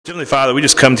Heavenly Father, we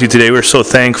just come to you today. We're so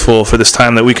thankful for this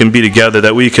time that we can be together,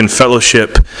 that we can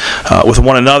fellowship with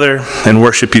one another and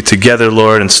worship you together,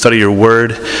 Lord, and study your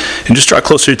word and just draw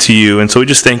closer to you. And so we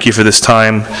just thank you for this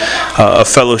time of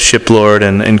fellowship, Lord,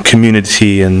 and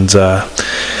community. And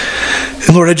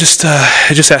Lord, I just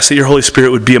ask that your Holy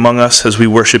Spirit would be among us as we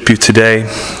worship you today,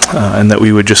 and that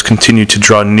we would just continue to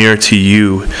draw near to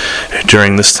you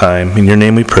during this time. In your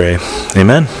name we pray.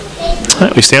 Amen. All right,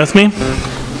 will you stand with me?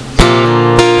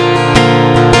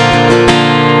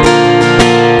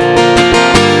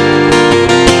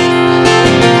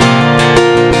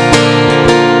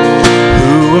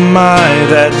 Who am I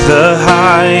that the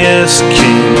highest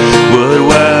King would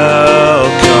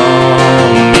welcome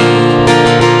me?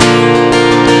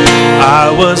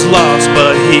 I was lost,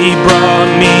 but he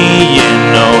brought me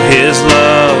in. Oh, his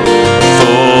love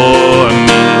for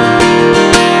me.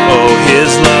 Oh,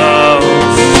 his love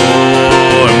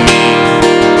for me.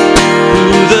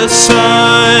 Who the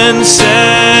Son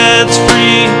sets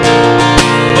free,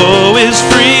 oh, is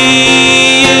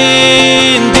free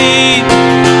indeed.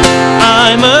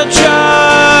 I'm a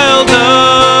child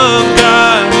of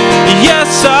God,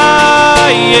 yes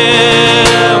I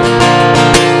am.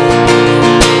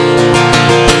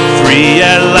 Free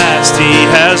at last, he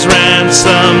has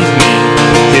ransomed me,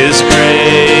 his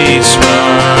grace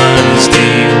runs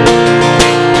deep.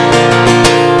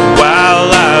 While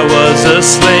I was a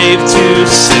slave to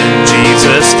sin,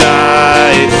 Jesus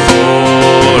died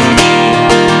for me.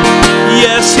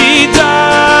 Yes, he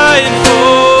died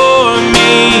for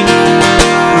me.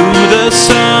 Who the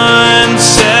Son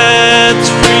sets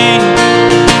free,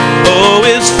 oh,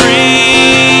 is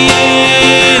free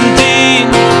indeed.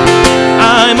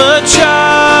 I'm a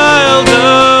child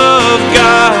of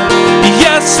God,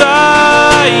 yes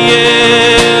I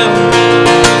am.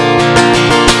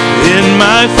 In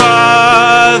my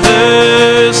Father's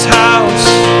house,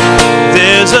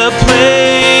 there's a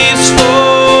place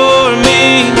for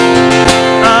me.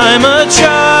 I'm a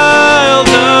child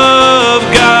of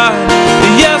God,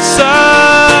 yes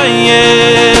I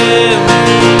am.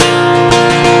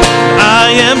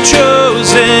 I am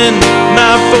chosen,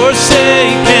 not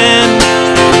forsaken.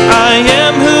 I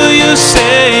am who you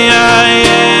say I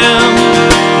am.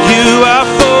 You are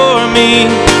for me,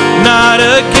 not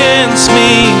against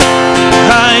me.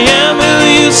 I am who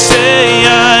you say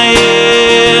I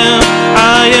am.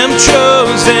 I am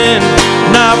chosen,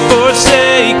 not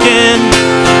forsaken.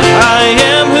 I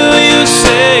am who you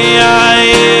say I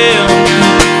am.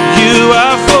 You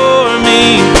are for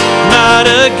me, not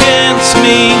against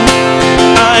me.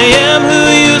 I am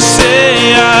who you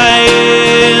say I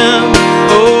am.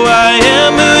 Oh, I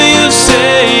am who you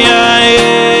say I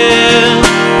am.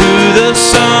 Who the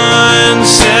Son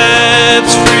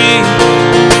sets free,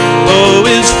 oh,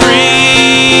 is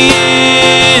free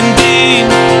indeed.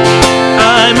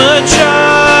 I'm a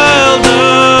child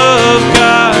of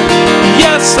God,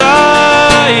 yes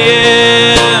I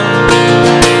am.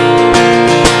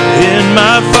 In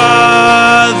my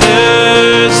Father's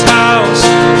house,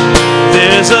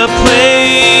 there's a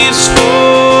place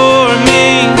for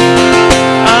me.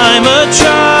 I'm a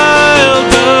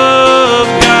child of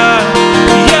God,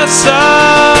 yes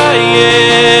I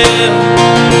am.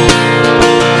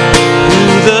 Who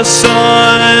the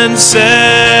Son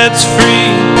sets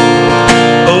free,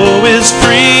 oh, is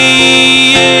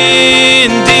free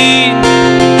indeed.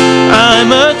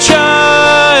 I'm a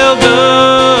child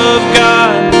of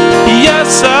God,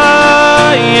 yes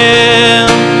I am.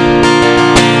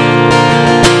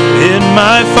 In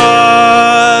my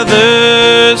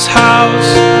Father's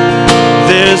house,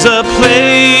 there's a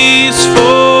place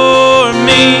for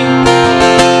me.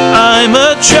 I'm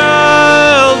a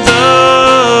child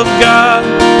of God,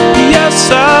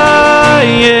 yes I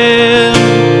am.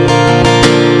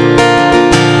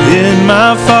 In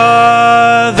my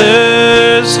Father's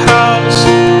house,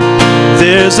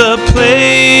 there's a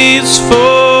place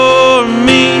for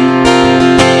me.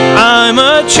 I'm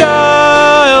a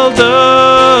child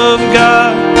of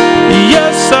God,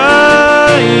 yes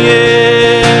I am.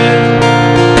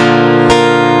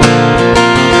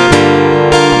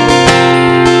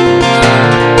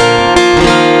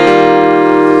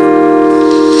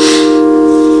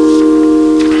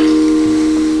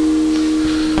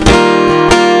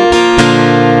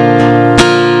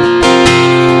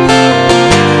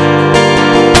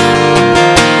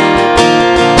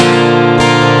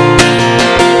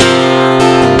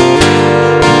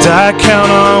 I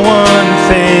count on one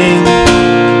thing,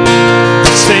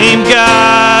 the same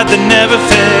God that never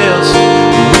fails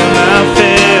will not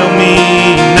fail me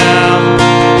now.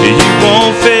 You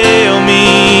won't fail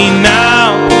me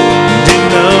now. In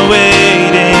the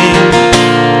waiting,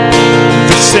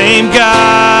 the same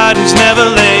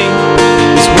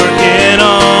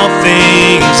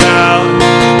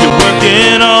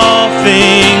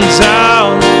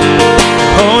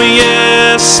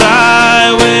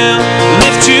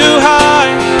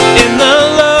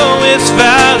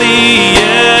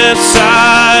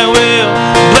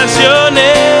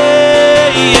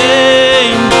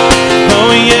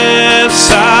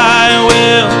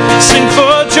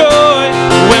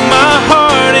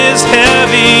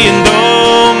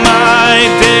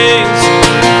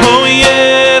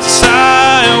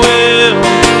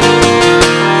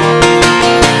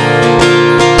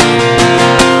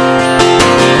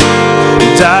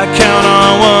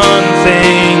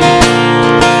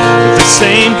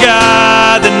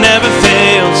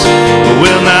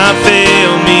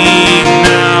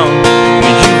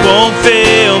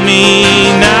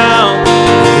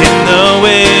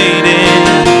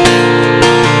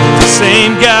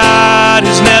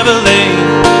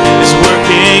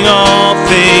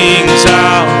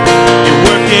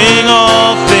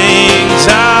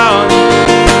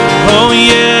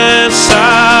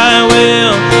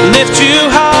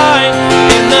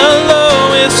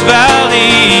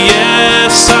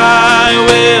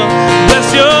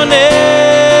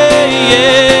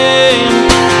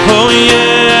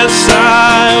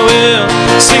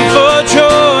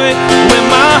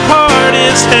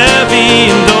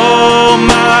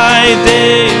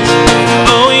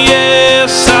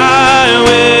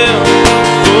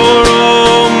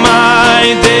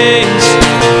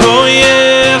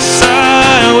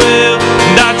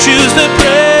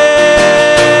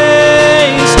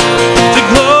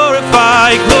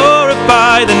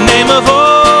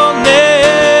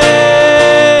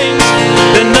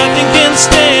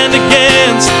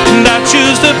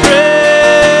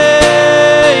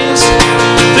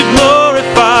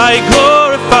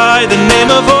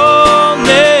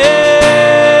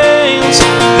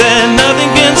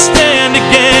nothing can stand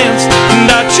against,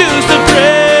 and I choose to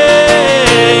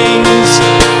praise,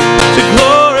 to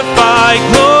glorify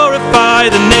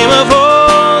the name of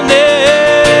all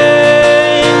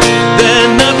names, that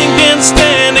nothing can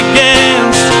stand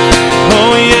against.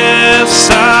 Oh yes,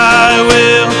 I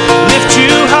will lift you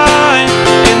high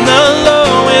in the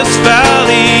lowest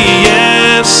valley.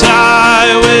 Yes,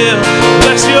 I will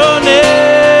bless your name.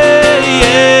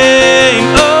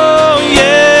 Oh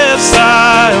yes,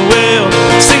 I will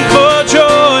sing for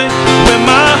joy when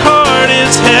my heart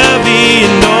is heavy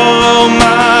in all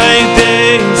my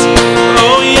days.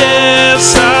 Oh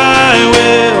yes, I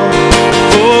will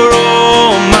for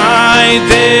all my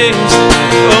days.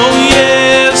 Oh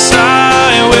yes,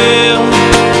 I will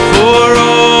for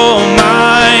all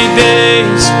my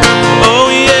days. Oh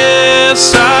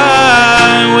yes,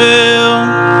 I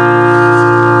will.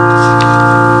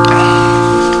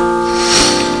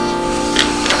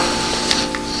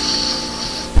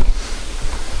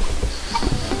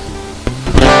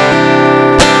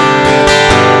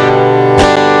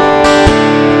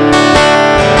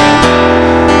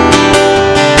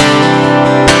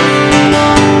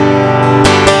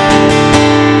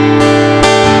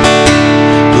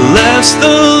 Bless the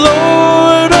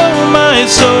Lord, oh my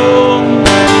soul,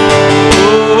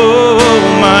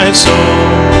 oh my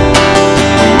soul.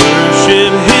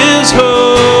 Worship His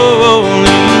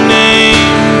holy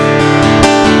name.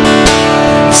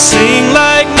 Sing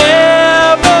like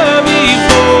never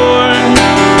before,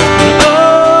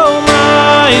 oh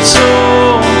my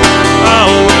soul.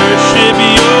 I'll worship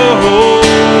your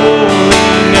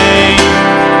holy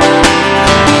name.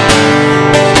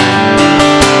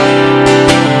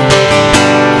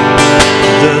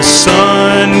 The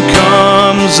sun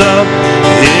comes up,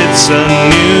 it's a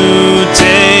new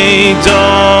day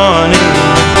dawning.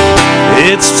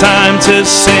 It's time to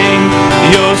sing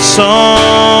your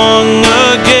song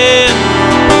again.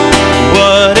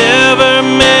 Whatever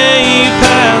may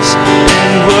pass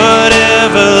and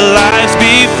whatever lies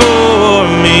before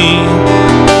me,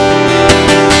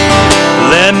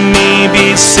 let me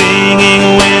be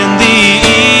singing when the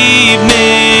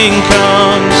evening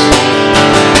comes.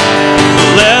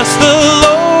 Bless the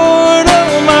Lord,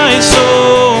 oh my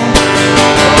soul,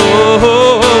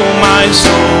 oh my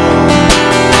soul.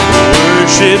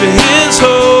 Worship His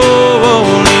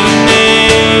holy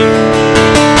name.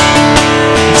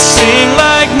 Sing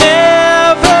like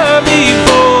never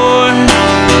before,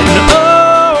 and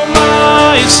oh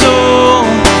my soul,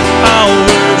 I'll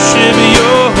worship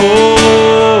your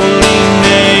holy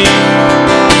name.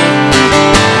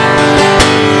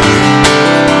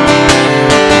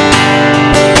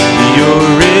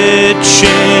 You're rich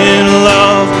in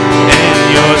love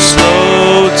and you're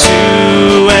slow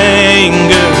to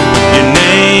anger. Your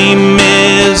name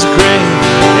is great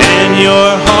and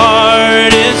your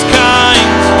heart is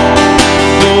kind.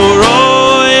 For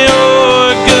all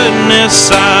your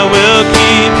goodness I will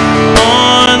keep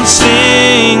on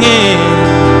singing.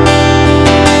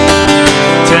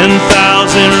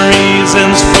 10,000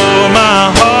 reasons for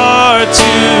my heart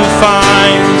to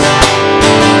find.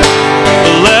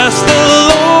 Bless the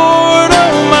Lord,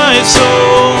 oh my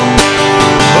soul,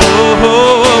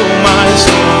 oh my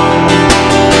soul.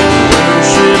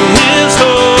 Worship His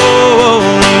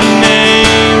holy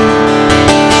name.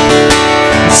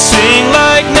 Sing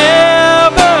like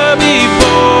never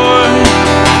before,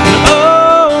 and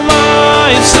oh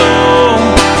my soul,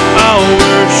 I'll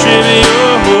worship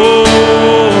your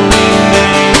holy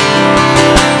name.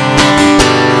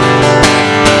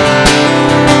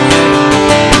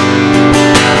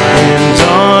 And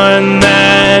on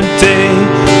that day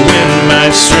when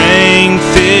my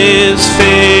strength is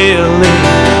failing,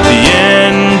 the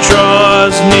end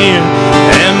draws near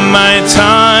and my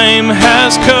time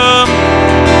has come,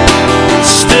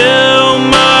 still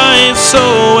my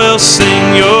soul will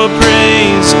sing your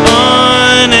praise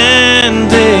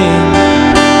unending.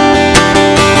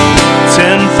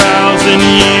 10,000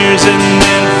 years and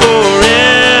then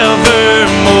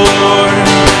forevermore.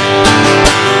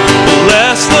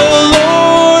 Bless the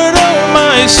Lord, oh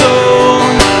my soul,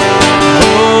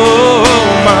 oh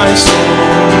my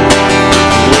soul.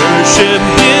 Worship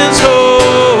His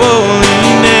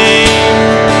holy name.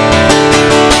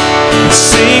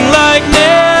 Sing like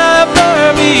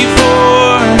never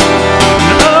before,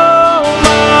 and oh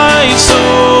my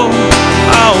soul,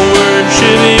 I'll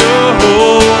worship your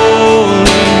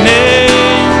holy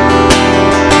name.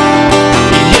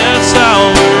 Yes,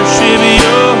 I'll worship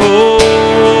your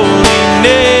holy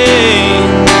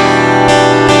name.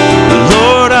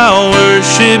 Lord, I'll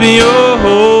worship your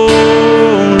holy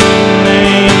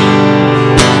name.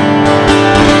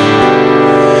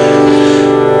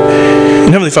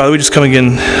 And Heavenly Father, we just come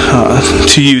again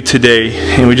to you today,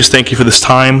 and we just thank you for this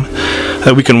time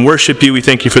that we can worship you. We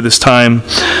thank you for this time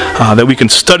that we can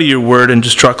study your word and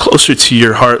just draw closer to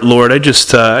your heart, Lord. I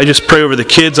just pray over the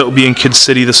kids that will be in Kids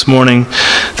City this morning,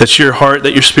 that your heart,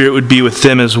 that your spirit would be with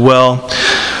them as well,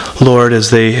 Lord, as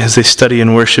they study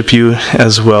and worship you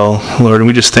as well, Lord. And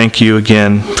we just thank you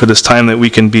again for this time that we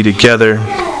can be together.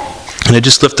 And I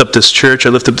just lift up this church, I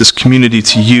lift up this community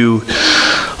to you,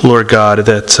 Lord God,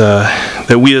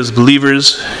 that we as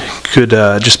believers could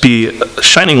just be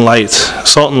shining light,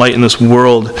 salt and light in this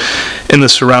world, in the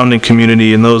surrounding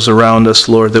community, and those around us,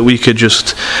 Lord, that we could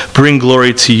just bring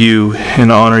glory to you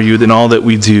and honor you in all that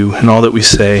we do and all that we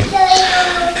say.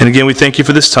 And again, we thank you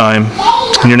for this time.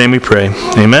 In your name we pray.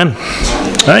 Amen.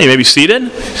 All right, you may be seated.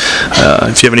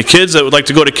 If you have any kids that would like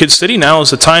to go to Kids City, now is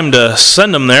the time to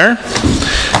send them there.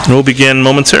 And we'll begin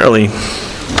momentarily.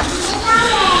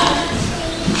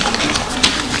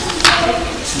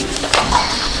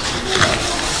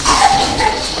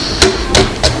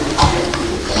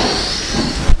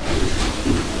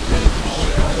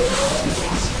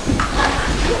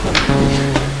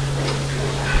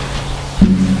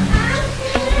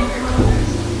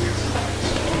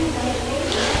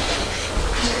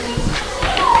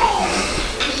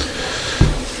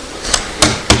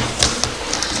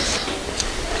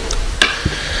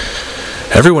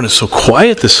 Everyone is so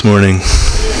quiet this morning.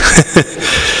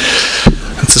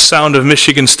 It's the sound of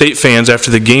Michigan State fans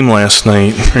after the game last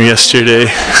night or yesterday.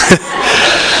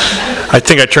 I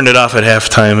think I turned it off at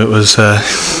halftime. It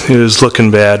was looking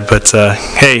bad, but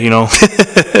hey, you know,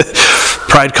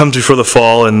 pride comes before the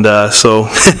fall, and so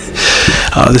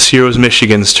this year was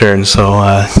Michigan's turn. So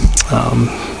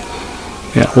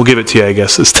yeah, we'll give it to you, I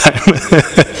guess, this time.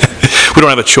 We don't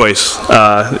have a choice.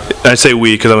 I say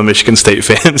we because I'm a Michigan State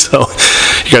fan. So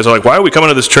you guys are like, why are we coming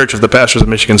to this church if the pastor's a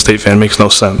Michigan State fan? It makes no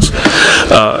sense.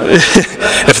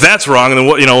 If that's wrong, then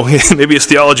what? You know, maybe his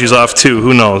theology's off too.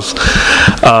 Who knows?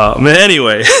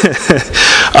 Anyway,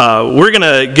 we're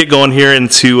gonna get going here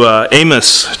into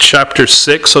Amos chapter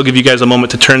 6. I'll give you guys a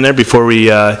moment to turn there before we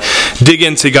dig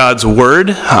into God's Word.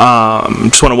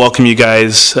 Just want to welcome you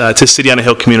guys to City on a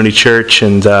Hill Community Church,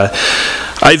 and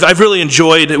I've really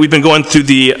enjoyed. We've been going through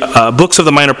the books of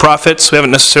the minor prophets. We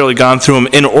haven't necessarily gone through them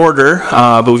in order,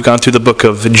 but we've gone through the book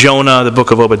of Jonah, the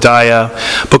book of Obadiah,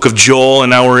 book of Joel,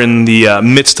 and now we're in the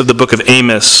midst of the book of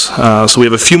Amos. So we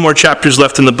have a few more chapters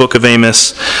left in the book of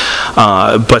Amos,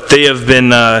 but they have been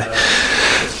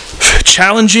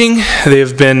challenging. They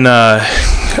have been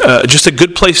just a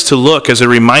good place to look as a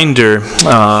reminder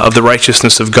of the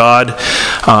righteousness of God.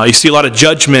 You see a lot of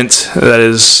judgment that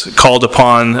is called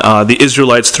upon the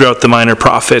Israelites throughout the minor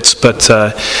prophets, but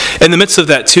in the midst of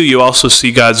that too, you also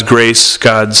see God's grace,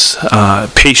 God's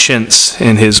patience,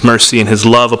 and His mercy and His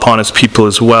love upon His people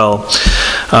as well,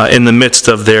 in the midst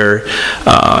of their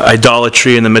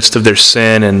idolatry, in the midst of their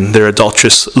sin and their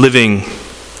adulterous living.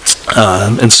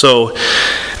 And so,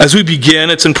 as we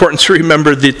begin, it's important to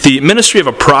remember that the ministry of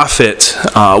a prophet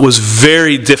was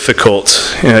very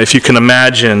difficult. If you can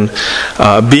imagine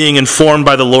being informed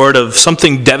by the Lord of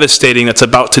something devastating that's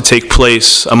about to take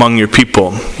place among your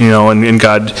people, you know, and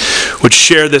God would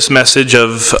share this message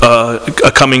of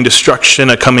a coming destruction,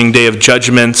 a coming day of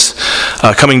judgment,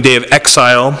 a coming day of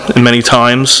exile, and many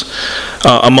times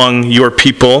among your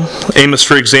people. Amos,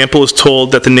 for example, is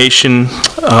told that the nation,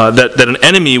 that an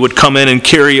enemy would come in and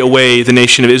carry away the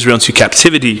nation of Israel into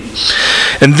captivity.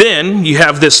 And then you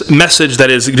have this message that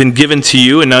has been given to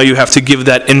you, and now you have to give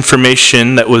that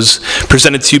information that was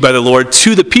presented to you by the Lord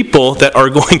to the people that are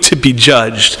going to be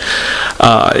judged.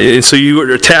 And so you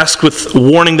are tasked with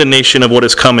warning the nation of what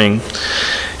is coming.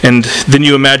 And then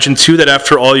you imagine, too, that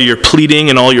after all your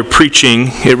pleading and all your preaching,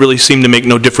 it really seemed to make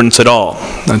no difference at all.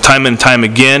 And time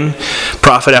again,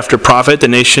 prophet after prophet, the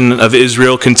nation of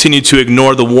Israel continued to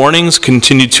ignore the warnings,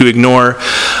 continued to ignore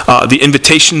the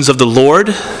invitations of the Lord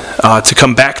to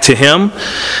come back to Him.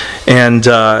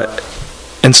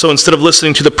 And so instead of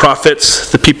listening to the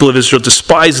prophets, the people of Israel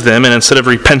despised them, and instead of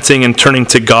repenting and turning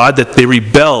to God, that they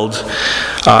rebelled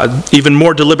even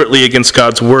more deliberately against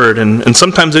God's word. And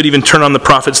sometimes they'd even turn on the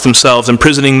prophets themselves,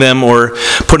 imprisoning them or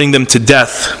putting them to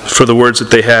death for the words that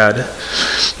they had.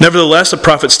 Nevertheless, a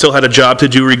prophet still had a job to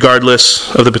do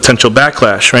regardless of the potential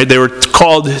backlash, right? They were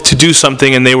called to do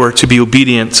something, and they were to be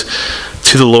obedient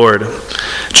to the Lord.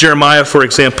 Jeremiah, for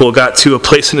example, got to a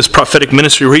place in his prophetic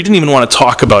ministry where he didn't even want to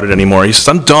talk about it anymore. He says,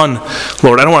 I'm done,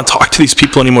 Lord. I don't want to talk to these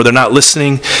people anymore. They're not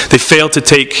listening. They fail to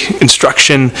take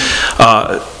instruction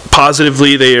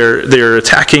positively. They are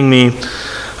attacking me.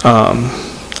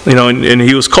 And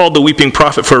he was called the weeping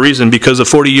prophet for a reason, because of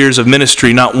 40 years of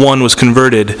ministry, not one was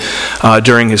converted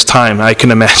during his time. I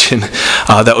can imagine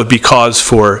that would be cause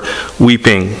for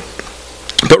weeping.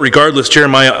 But regardless,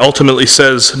 Jeremiah ultimately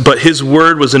says, "But his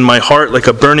word was in my heart like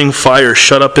a burning fire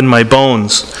shut up in my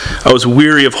bones. I was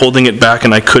weary of holding it back,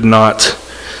 and I could not."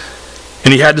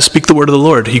 And he had to speak the word of the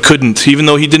Lord. He couldn't. Even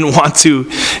though he didn't want to,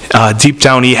 deep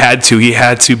down he had to. He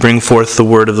had to bring forth the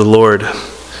word of the Lord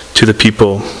to the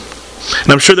people.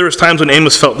 And I'm sure there was times when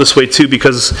Amos felt this way too,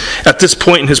 because at this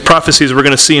point in his prophecies, we're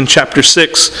going to see in chapter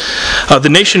 6, the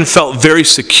nation felt very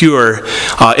secure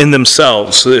in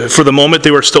themselves. For the moment,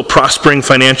 they were still prospering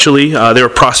financially. They were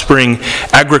prospering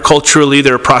agriculturally.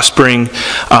 They were prospering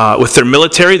with their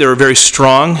military. They were very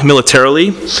strong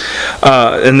militarily.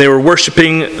 And they were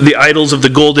worshiping the idols of the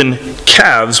golden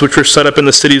calves, which were set up in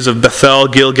the cities of Bethel,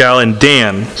 Gilgal, and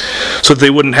Dan, so that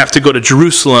they wouldn't have to go to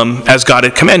Jerusalem as God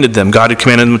had commanded them. God had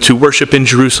commanded them to worship in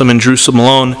Jerusalem and Jerusalem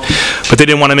alone, but they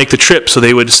didn't want to make the trip, so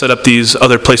they would set up these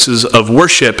other places of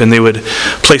worship, and they would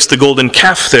place the golden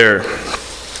calf there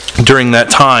during that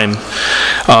time.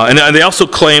 And they also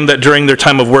claimed that during their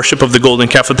time of worship of the golden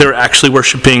calf, that they were actually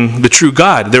worshiping the true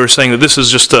God. They were saying that this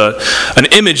is just an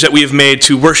image that we have made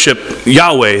to worship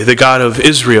Yahweh, the God of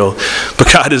Israel.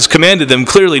 But God has commanded them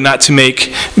clearly not to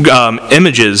make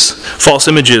false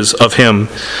images of him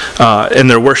in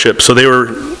their worship. So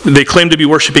they claimed to be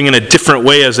worshiping in a different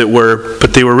way, as it were,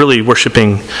 but they were really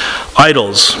worshiping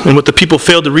idols. And what the people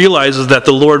failed to realize is that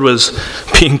the Lord was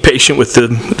being patient with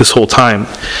them this whole time.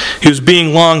 He was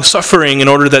being long-suffering in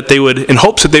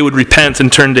hopes that they would repent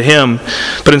and turn to him.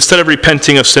 But instead of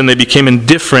repenting of sin, they became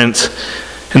indifferent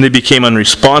and they became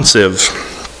unresponsive.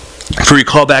 If we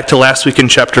recall back to last week in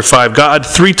chapter 5, God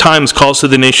 3 times calls to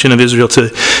the nation of Israel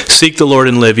to seek the Lord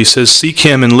and live. He says, "Seek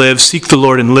him and live. Seek the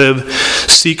Lord and live.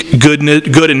 Seek good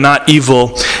and not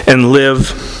evil and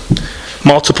live."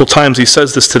 Multiple times he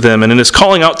says this to them, and in his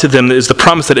calling out to them is the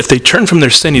promise that if they turn from their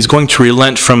sin, he's going to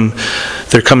relent from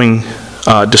their coming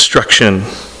destruction.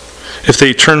 If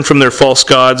they turn from their false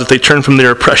gods, if they turn from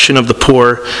their oppression of the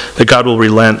poor, that God will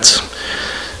relent.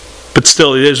 But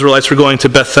still, the Israelites were going to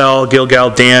Bethel, Gilgal,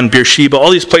 Dan, Beersheba, all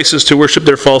these places to worship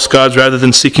their false gods rather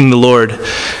than seeking the Lord.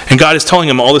 And God is telling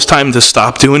them all this time to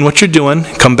stop doing what you're doing,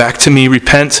 come back to me,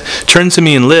 repent, turn to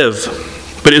me and live.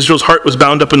 But Israel's heart was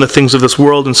bound up in the things of this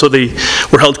world, and so they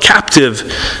were held captive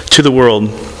to the world.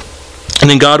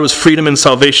 And in God was freedom and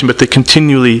salvation, but they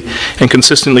continually and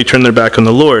consistently turned their back on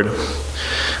the Lord.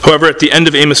 However, at the end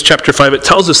of Amos chapter 5, it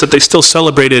tells us that they still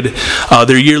celebrated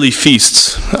their yearly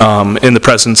feasts in the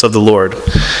presence of the Lord.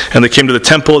 And they came to the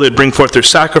temple, they'd bring forth their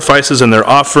sacrifices and their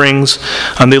offerings,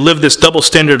 and they lived this double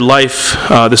standard life,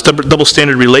 this double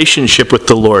standard relationship with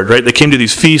the Lord, right? They came to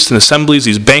these feasts and assemblies,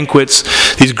 these banquets,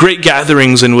 these great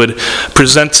gatherings, and would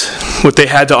present what they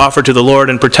had to offer to the Lord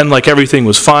and pretend like everything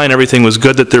was fine, everything was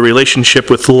good, that their relationship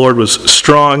with the Lord was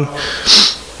strong.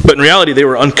 But in reality, they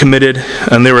were uncommitted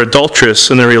and they were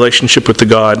adulterous in their relationship with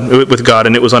God,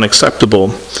 and it was unacceptable.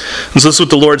 And so this is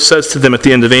what the Lord says to them at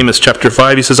the end of Amos chapter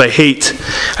 5. He says,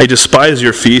 I despise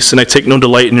your feasts, and I take no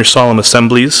delight in your solemn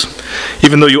assemblies.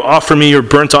 Even though you offer me your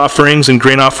burnt offerings and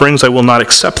grain offerings, I will not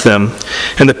accept them.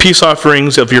 And the peace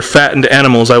offerings of your fattened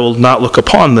animals, I will not look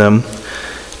upon them.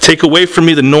 Take away from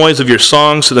me the noise of your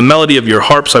songs, to the melody of your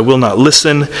harps I will not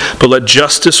listen, but let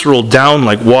justice roll down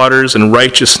like waters and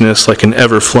righteousness like an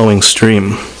ever-flowing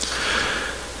stream.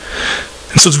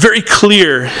 And so it's very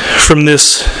clear from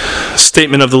this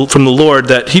statement from the Lord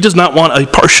that he does not want a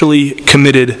partially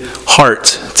committed heart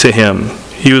to him.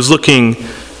 He was looking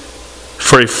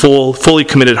for a fully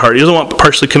committed heart. He doesn't want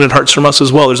partially committed hearts from us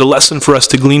as well. There's a lesson for us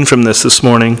to glean from this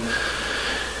morning.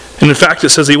 And in fact, it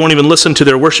says he won't even listen to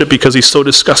their worship because he's so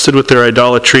disgusted with their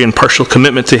idolatry and partial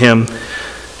commitment to him,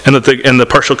 and the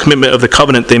partial commitment of the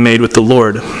covenant they made with the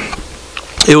Lord.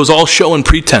 It was all show and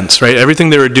pretense, right?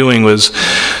 Everything they were doing was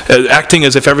acting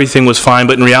as if everything was fine,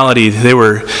 but in reality, they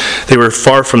were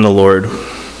far from the Lord.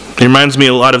 It reminds me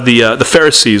a lot of the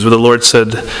Pharisees, where the Lord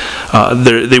said,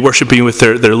 they worship me with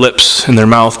their lips and their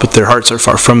mouth, but their hearts are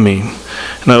far from me.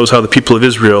 And that was how the people of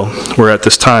Israel were at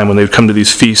this time when they would come to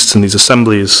these feasts and these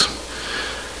assemblies.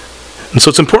 And so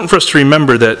it's important for us to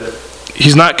remember that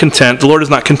he's not content, the Lord is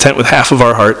not content with half of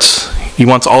our hearts. He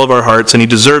wants all of our hearts, and he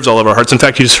deserves all of our hearts. In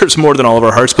fact, he deserves more than all of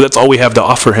our hearts, but that's all we have to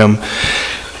offer him.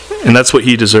 And that's what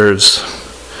he deserves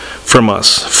from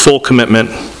us, full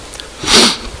commitment.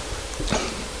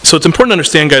 So it's important to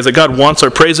understand, guys, that God wants our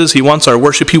praises, he wants our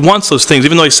worship, he wants those things.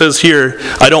 Even though he says here,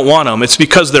 I don't want them, it's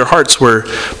because their hearts were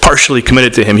partially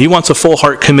committed to him. He wants a full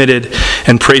heart committed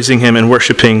and praising him and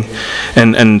worshiping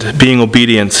and being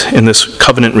obedient in this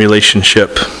covenant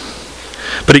relationship.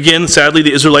 But again, sadly,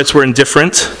 the Israelites were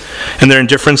indifferent, and their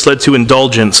indifference led to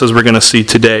indulgence, as we're going to see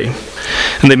today.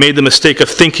 And they made the mistake of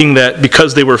thinking that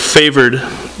because they were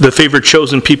the favored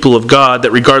chosen people of God,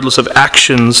 that regardless of their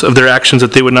actions,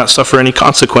 that they would not suffer any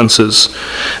consequences.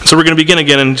 And so we're going to begin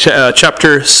again in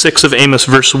chapter 6 of Amos,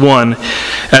 verse 1,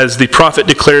 as the prophet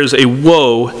declares a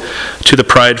woe to the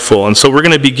prideful. And so we're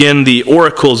going to begin the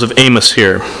oracles of Amos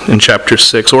here in chapter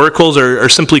 6. Oracles are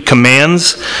simply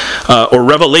commands or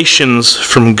revelations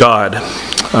from God.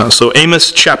 So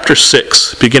Amos chapter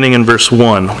 6, beginning in verse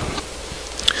 1.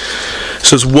 It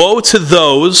says, "Woe to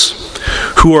those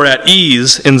who are at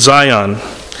ease in Zion,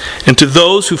 and to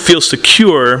those who feel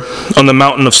secure on the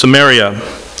mountain of Samaria,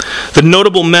 the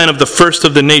notable men of the first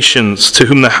of the nations, to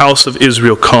whom the house of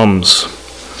Israel comes."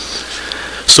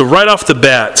 So right off the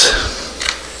bat,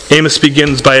 Amos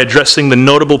begins by addressing the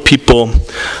notable people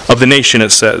of the nation,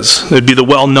 it says. It would be the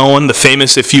well-known, the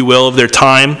famous, if you will, of their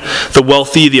time, the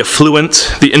wealthy, the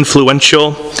affluent, the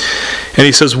influential. And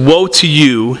he says, woe to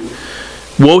you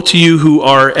who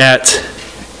are at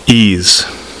ease.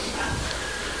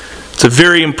 It's a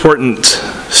very important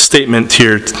statement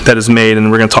here that is made,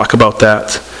 and we're going to talk about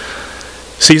that.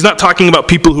 See, he's not talking about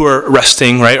people who are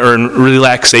resting, right, or in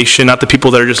relaxation, not the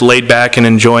people that are just laid back and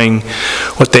enjoying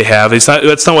what they have.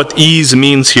 That's not what ease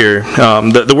means here.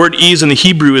 The word ease in the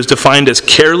Hebrew is defined as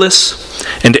careless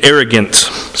and arrogant.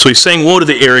 So he's saying, woe to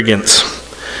the arrogant.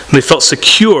 And they felt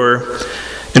secure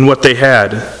in what they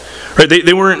had. Right?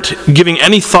 They weren't giving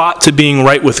any thought to being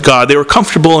right with God. They were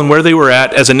comfortable in where they were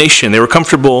at as a nation. They were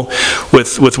comfortable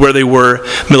with where they were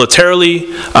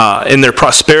militarily, in their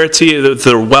prosperity,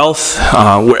 their wealth,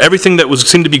 where everything that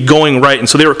seemed to be going right. And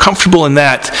so they were comfortable in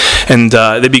that, and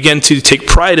they began to take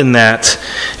pride in that,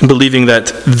 and believing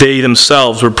that they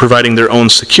themselves were providing their own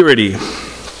security.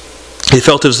 They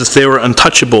felt as if they were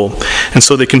untouchable, and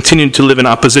so they continued to live in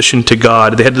opposition to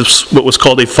God. They had what was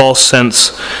called a false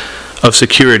sense of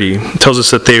security. It tells us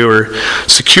that they were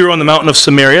secure on the mountain of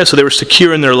Samaria, so they were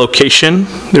secure in their location.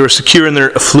 They were secure in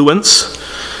their affluence.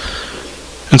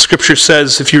 And Scripture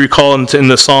says, if you recall in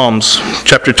the Psalms,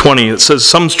 chapter 20, it says,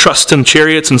 some trust in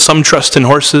chariots and some trust in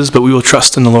horses, but we will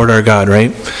trust in the Lord our God,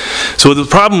 right? So the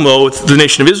problem, though, with the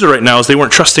nation of Israel right now is they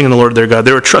weren't trusting in the Lord their God.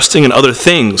 They were trusting in other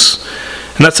things.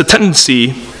 And that's a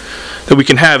tendency that we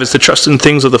can have, is to trust in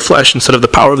things of the flesh instead of the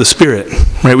power of the Spirit.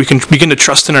 Right? We can begin to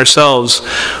trust in ourselves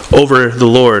over the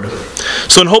Lord.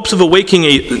 So in hopes of awakening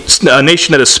a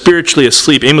nation that is spiritually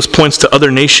asleep, Amos points to other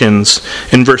nations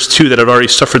in verse 2 that have already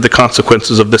suffered the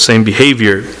consequences of the same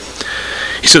behavior.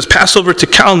 He says, pass over to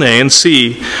Calneh and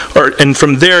see, and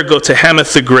from there go to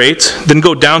Hamath the Great, then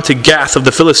go down to Gath of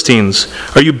the Philistines.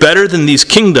 Are you better than these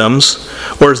kingdoms,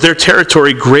 or is their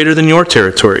territory greater than your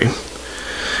territory?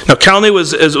 Now, Calneh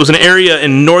was an area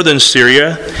in northern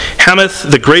Syria. Hamath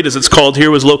the Great, as it's called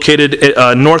here, was located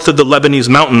north of the Lebanese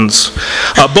mountains.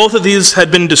 Both of these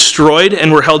had been destroyed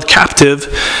and were held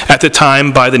captive at the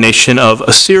time by the nation of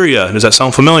Assyria. Does that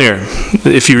sound familiar?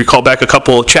 If you recall back a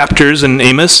couple chapters in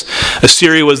Amos,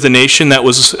 Assyria was the nation that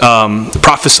was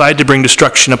prophesied to bring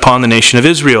destruction upon the nation of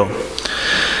Israel.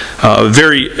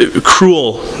 Very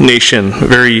cruel nation.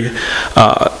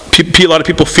 A lot of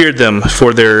people feared them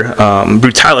for their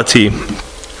brutality.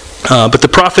 But the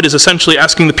prophet is essentially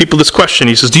asking the people this question.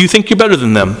 He says, do you think you're better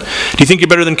than them? Do you think you're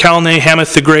better than Calneh,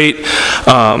 Hamath the Great,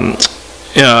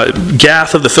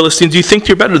 Gath of the Philistines? Do you think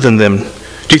you're better than them?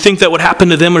 Do you think that what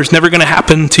happened to them is never going to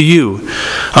happen to you?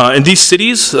 In these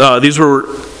cities, these were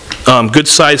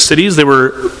good-sized cities. They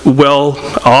were well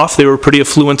off. They were pretty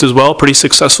affluent as well, pretty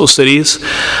successful cities.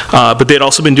 But they had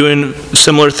also been doing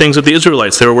similar things with the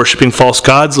Israelites. They were worshiping false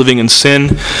gods, living in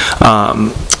sin,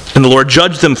 and the Lord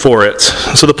judged them for it.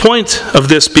 So the point of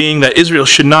this being that Israel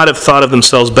should not have thought of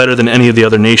themselves better than any of the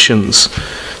other nations.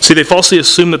 See, they falsely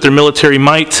assumed that their military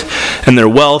might and their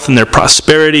wealth and their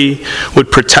prosperity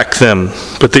would protect them.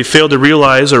 But they failed to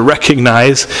realize or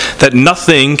recognize that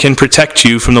nothing can protect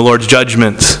you from the Lord's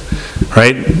judgment.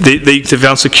 Right? They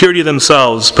found security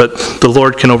themselves, but the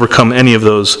Lord can overcome any of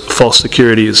those false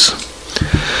securities.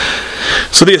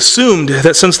 So they assumed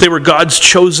that since they were God's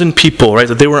chosen people, right,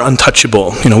 that they were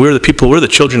untouchable. We're the people, we're the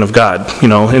children of God,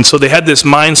 And so they had this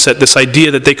mindset, this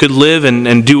idea that they could live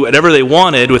and do whatever they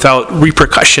wanted without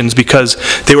repercussions because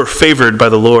they were favored by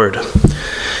the Lord.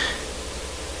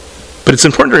 But it's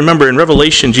important to remember in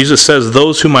Revelation, Jesus says,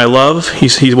 those whom I love, he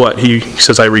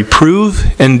says, I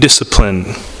reprove and discipline.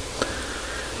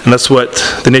 And that's what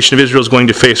the nation of Israel is going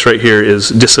to face right here, is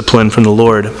discipline from the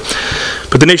Lord.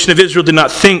 But the nation of Israel did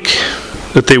not think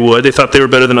that they would. They thought they were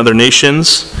better than other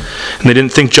nations, and they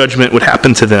didn't think judgment would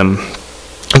happen to them.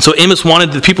 And so Amos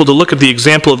wanted the people to look at the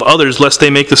example of others lest they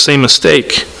make the same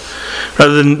mistake.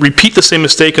 Rather than repeat the same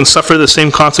mistake and suffer the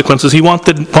same consequences, he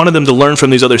wanted them to learn from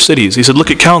these other cities. He said,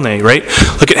 look at Calneh, right?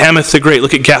 Look at Hamath the Great.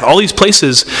 Look at Gath. All these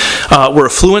places were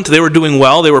affluent. They were doing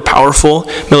well. They were powerful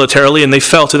militarily, and they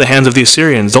fell to the hands of the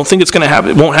Assyrians. Don't think it's going to happen.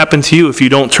 It won't happen to you if you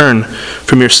don't turn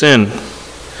from your sin.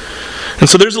 And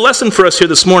so there's a lesson for us here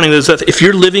this morning, is that if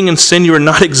you're living in sin, you are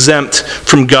not exempt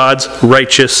from God's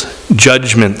righteous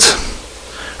judgment.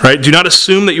 Right? Do not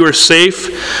assume that you are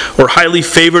safe or highly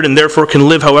favored and therefore can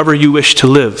live however you wish to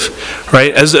live.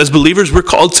 Right? As believers, we're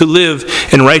called to live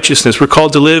in righteousness. We're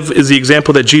called to live as the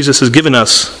example that Jesus has given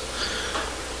us,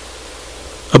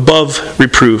 above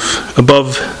reproof,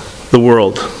 above the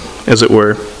world, as it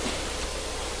were.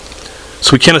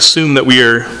 So we can't assume that we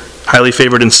are highly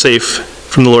favored and safe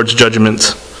from the Lord's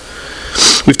judgment.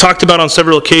 We've talked about on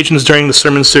several occasions during the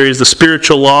sermon series the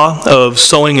spiritual law of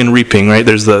sowing and reaping, right?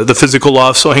 There's the physical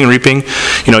law of sowing and reaping.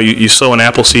 You know, you sow an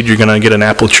apple seed, you're going to get an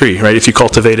apple tree, right? If you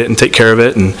cultivate it and take care of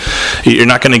it, and you're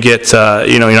not going to get,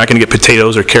 you're not going to get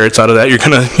potatoes or carrots out of that. You're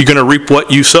going to reap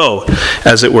what you sow,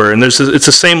 as it were. And it's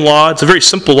the same law. It's a very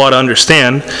simple law to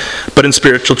understand, but in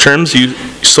spiritual terms, you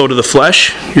sow to the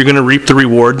flesh, you're going to reap the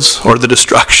rewards or the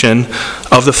destruction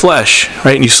of the flesh,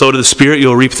 right? And you sow to the Spirit,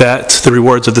 you'll reap the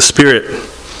rewards of the Spirit.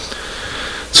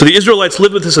 So the Israelites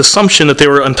lived with this assumption that they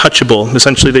were untouchable.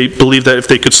 Essentially, they believed that if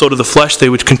they could sow to the flesh, they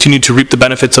would continue to reap the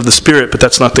benefits of the Spirit, but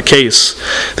that's not the case.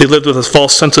 They lived with a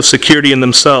false sense of security in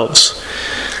themselves.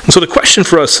 And so the question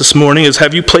for us this morning is, where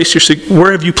have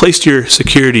you placed your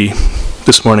security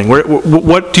this morning?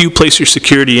 What do you place your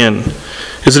security in?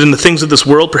 Is it in the things of this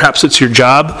world? Perhaps it's your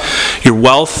job, your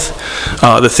wealth,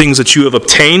 the things that you have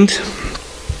obtained.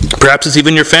 Perhaps it's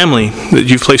even your family that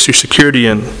you've placed your security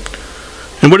in.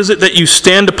 And what is it that you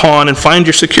stand upon and find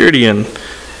your security in?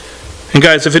 And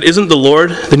guys, if it isn't the Lord,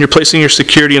 then you're placing your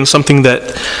security in something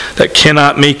that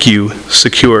cannot make you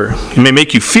secure. It may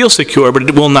make you feel secure, but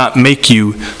it will not make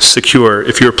you secure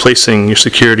if you're placing your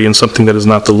security in something that is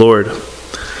not the Lord.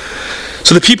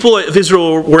 So the people of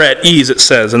Israel were at ease, it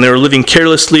says, and they were living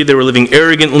carelessly, they were living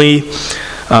arrogantly,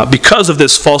 because of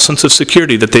this false sense of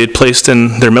security that they had placed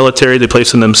in their military, they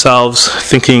placed in themselves,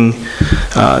 thinking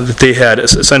that they had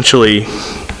essentially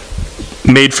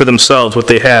made for themselves what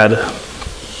they had.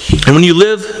 And when you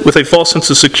live with a false sense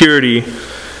of security,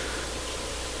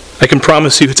 I can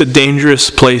promise you it's a dangerous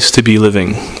place to be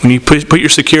living. When you put your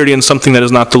security in something that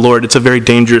is not the Lord, it's a very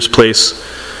dangerous place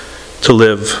to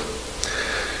live.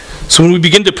 So when we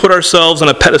begin to put ourselves on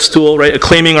a pedestal, right,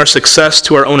 acclaiming our success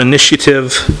to our own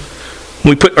initiative,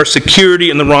 when we put our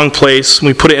security in the wrong place, when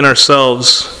we put it in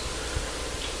ourselves,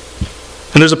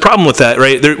 and there's a problem with that,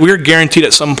 right? We're guaranteed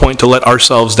at some point to let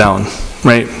ourselves down,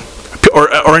 right?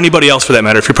 Or anybody else for that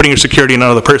matter. If you're putting your security in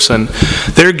another person,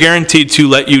 they're guaranteed to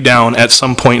let you down at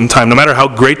some point in time. No matter how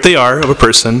great they are of a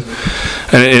person,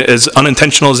 and as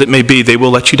unintentional as it may be, they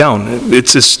will let you down.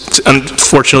 It's just,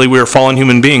 unfortunately, we are fallen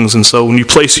human beings, and so when you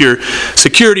place your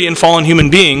security in fallen human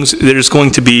beings, there's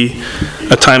going to be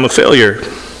a time of failure.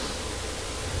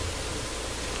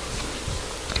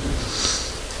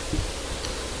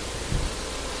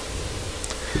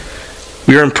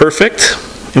 We are imperfect,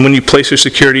 and when you place your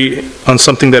security on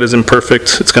something that is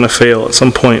imperfect, it's going to fail at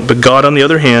some point. But God, on the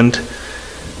other hand,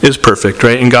 is perfect,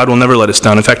 right? And God will never let us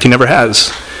down. In fact, He never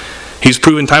has. He's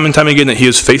proven time and time again that He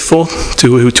is faithful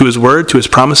to His Word, to His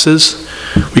promises.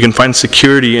 We can find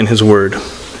security in His Word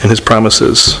and His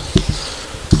promises.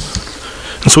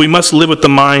 And so we must live with the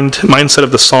mindset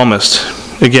of the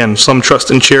psalmist. Again, some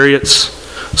trust in chariots,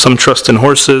 some trust in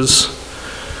horses,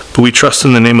 but we trust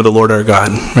in the name of the Lord our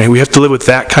God, right? We have to live with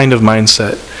that kind of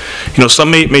mindset. You know, some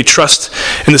may trust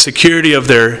in the security of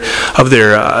their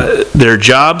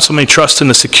job. Some may trust in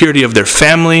the security of their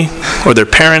family or their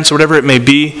parents or whatever it may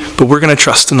be. But we're going to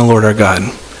trust in the Lord our God.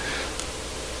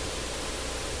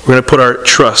 We're going to put our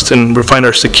trust and we'll find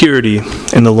our security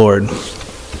in the Lord.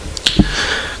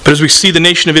 But as we see, the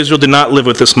nation of Israel did not live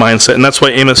with this mindset, and that's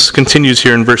why Amos continues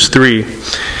here in verse 3.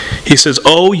 He says,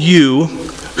 "O you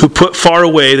who put far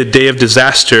away the day of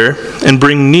disaster and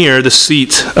bring near the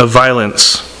seat of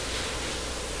violence.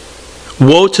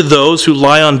 Woe to those who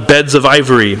lie on beds of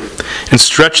ivory and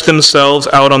stretch themselves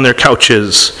out on their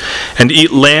couches and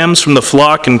eat lambs from the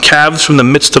flock and calves from the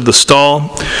midst of the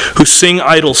stall, who sing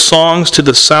idle songs to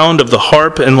the sound of the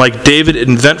harp and like David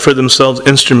invent for themselves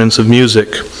instruments of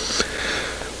music,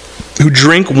 who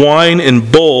drink wine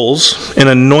in bowls and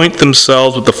anoint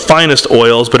themselves with the finest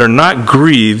oils, but are not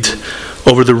grieved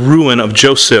over the ruin of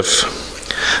Joseph.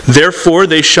 Therefore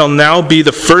they shall now be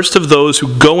the first of those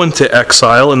who go into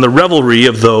exile, and the revelry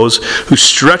of those who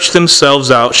stretch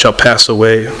themselves out shall pass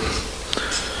away."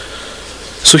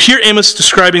 So here Amos is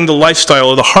describing the lifestyle,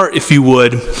 or the heart, if you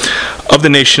would, of the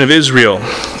nation of Israel.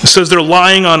 It says they're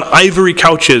lying on ivory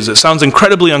couches. It sounds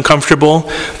incredibly uncomfortable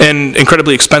and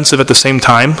incredibly expensive at the same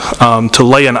time to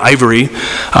lay on ivory.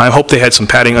 I hope they had some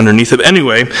padding underneath it.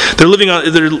 Anyway, they're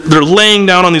laying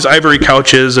down on these ivory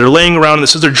couches. They're laying around, and it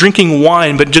says they're drinking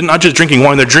wine, but not just drinking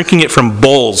wine. They're drinking it from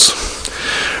bowls.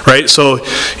 Right? So,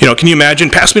 can you imagine?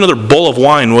 Pass me another bowl of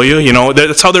wine, will you?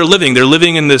 That's how they're living. They're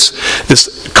living in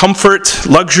this comfort,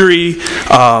 luxury.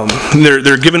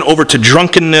 They're given over to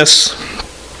drunkenness.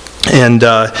 And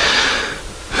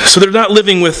so they're not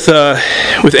living with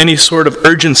any sort of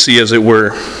urgency, as it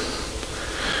were.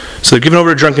 So they're given over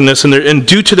to drunkenness, and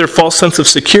due to their false sense of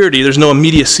security, there's no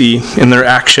immediacy in their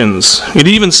actions. It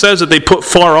even says that they put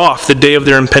far off the day of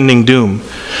their impending doom,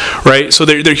 right? So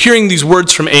they're hearing these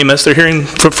words from Amos. They're hearing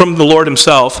from the Lord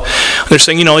himself. They're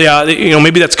saying,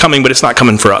 maybe that's coming, but it's not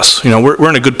coming for us. We're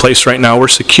in a good place right now. We're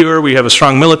secure. We have a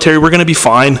strong military. We're going to be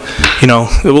fine.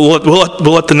 We'll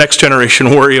let the next generation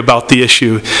worry about the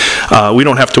issue. We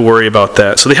don't have to worry about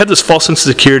that. So they had this false sense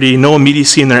of security, no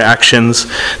immediacy in their actions.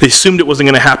 They assumed it wasn't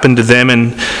going to happen to them,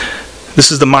 and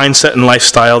this is the mindset and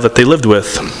lifestyle that they lived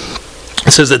with.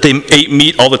 It says that they ate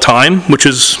meat all the time, which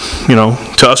is,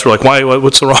 to us, we're like, why?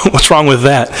 What's wrong with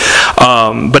that?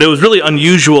 But it was really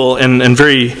unusual and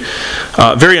very,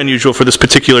 very unusual for this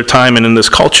particular time and in this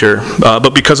culture.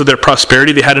 But because of their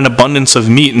prosperity, they had an abundance of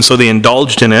meat, and so they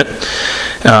indulged in it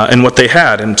and what they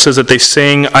had. And it says that they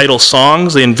sang idle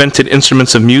songs. They invented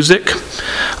instruments of music.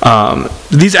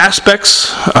 These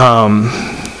aspects.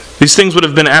 These things would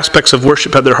have been aspects of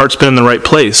worship had their hearts been in the right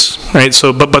place, right?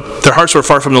 So, but their hearts were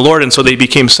far from the Lord, and so they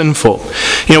became sinful.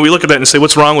 We look at that and say,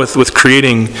 what's wrong with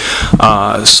creating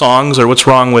songs, or what's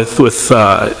wrong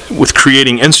with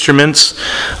creating instruments?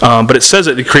 But it says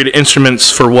that they created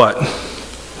instruments for what?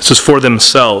 It says for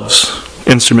themselves.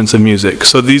 Instruments of music.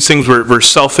 So these things were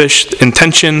selfish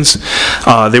intentions.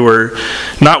 They were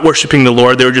not worshiping the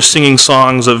Lord. They were just singing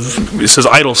songs it says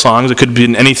idle songs. It could have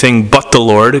been anything but the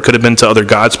Lord. It could have been to other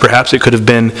gods, perhaps. It could have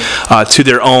been to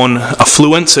their own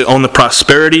affluence, their own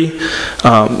prosperity.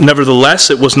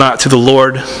 Nevertheless, it was not to the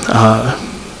Lord,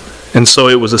 and so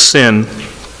it was a sin.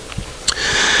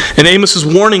 And Amos is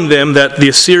warning them that the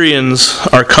Assyrians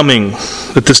are coming,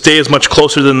 that this day is much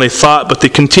closer than they thought, but they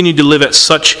continue to live at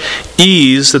such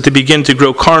ease that they begin to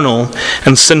grow carnal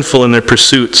and sinful in their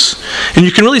pursuits. And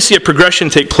you can really see a progression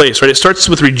take place, right? It starts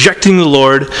with rejecting the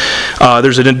Lord.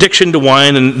 There's an addiction to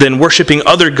wine, and then worshiping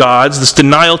other gods, this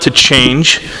denial to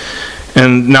change.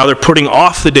 And now they're putting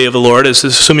off the day of the Lord,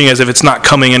 assuming as if it's not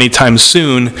coming anytime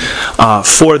soon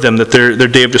for them, that their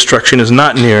day of destruction is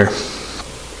not near.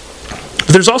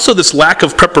 There's also this lack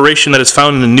of preparation that is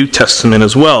found in the New Testament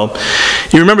as well.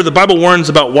 You remember the Bible warns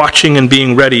about watching and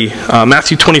being ready.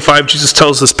 Matthew 25, Jesus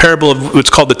tells this parable of what's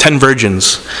called the 10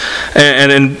 virgins.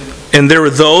 And there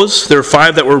were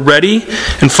 5 that were ready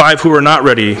and 5 who were not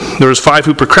ready. There was 5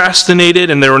 who procrastinated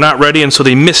and they were not ready, and so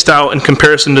they missed out in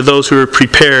comparison to those who were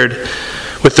prepared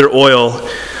with their oil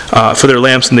for their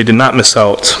lamps, and they did not miss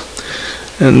out.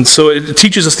 And so it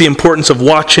teaches us the importance of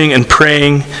watching and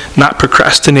praying, not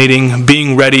procrastinating,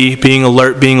 being ready, being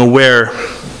alert, being aware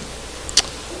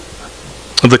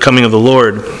of the coming of the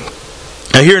Lord.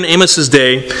 Now here in Amos's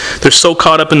day, they're so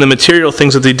caught up in the material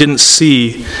things that they didn't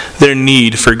see their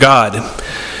need for God.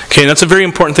 Okay, and that's a very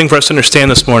important thing for us to understand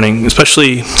this morning,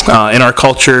 especially in our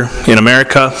culture, in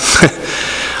America.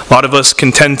 A lot of us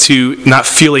can tend to not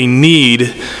feel a need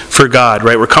for God,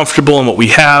 right? We're comfortable in what we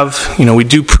have. We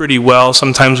do pretty well.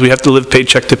 Sometimes we have to live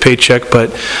paycheck to paycheck,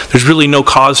 but there's really no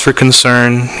cause for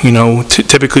concern.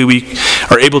 Typically we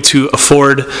are able to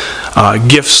afford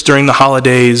gifts during the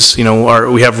holidays.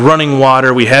 We have running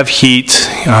water, we have heat.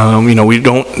 We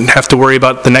don't have to worry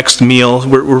about the next meal.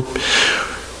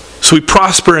 So we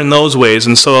prosper in those ways,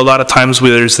 and so a lot of times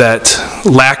there's that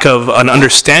lack of an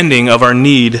understanding of our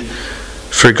need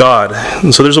for God.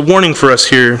 And so there's a warning for us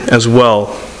here as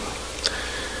well.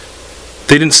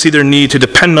 They didn't see their need to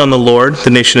depend on the Lord, the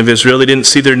nation of Israel. They didn't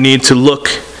see their need to look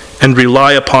and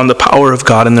rely upon the power of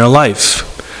God in their life.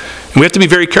 And we have to be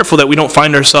very careful that we don't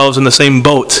find ourselves in the same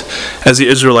boat as the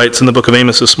Israelites in the book of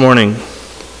Amos this morning.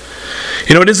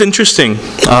 It is interesting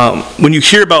when you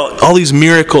hear about all these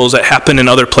miracles that happen in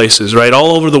other places, right?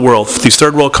 All over the world, these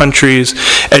third world countries,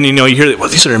 and you hear that, well,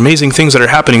 these are amazing things that are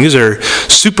happening. These are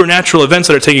supernatural events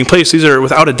that are taking place. These are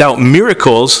without a doubt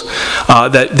miracles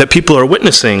that people are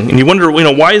witnessing. And you wonder,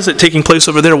 why is it taking place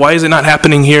over there? Why is it not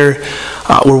happening here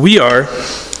where we are?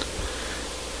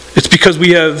 It's because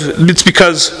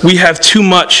we have too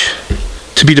much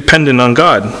to be dependent on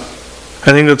God.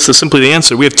 I think that's simply the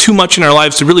answer. We have too much in our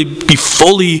lives to really be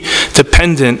fully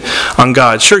dependent on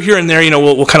God. Sure, here and there,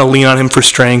 we'll kind of lean on him for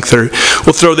strength, or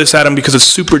we'll throw this at him because it's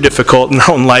super difficult in our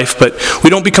own life, but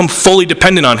we don't become fully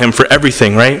dependent on him for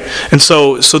everything, right? And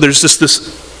so there's just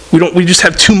this, we just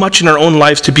have too much in our own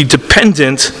lives to be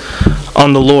dependent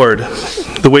on the Lord,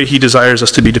 the way he desires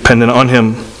us to be dependent on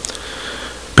him.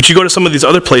 But you go to some of these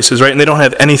other places, right, and they don't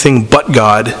have anything but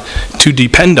God to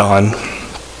depend on.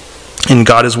 And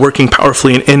God is working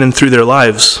powerfully in and through their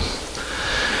lives.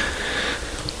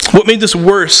 What made this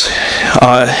worse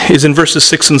is in verses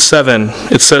 6 and 7.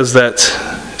 It says,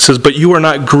 but you are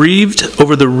not grieved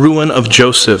over the ruin of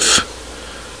Joseph.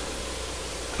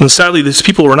 And sadly, these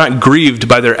people were not grieved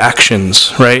by their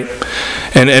actions, right?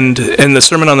 And in the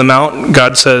Sermon on the Mount,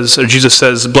 Jesus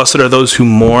says, blessed are those who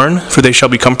mourn, for they shall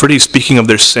be comforted. He's speaking of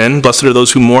their sin. Blessed are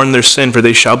those who mourn their sin, for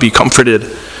they shall be comforted.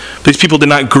 These people did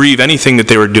not grieve anything that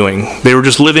they were doing. They were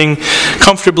just living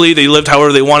comfortably. They lived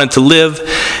however they wanted to live,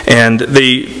 and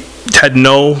they had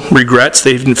no regrets.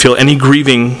 They didn't feel any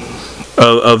grieving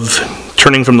of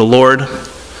turning from the Lord.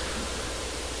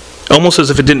 Almost as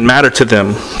if it didn't matter to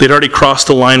them. They'd already crossed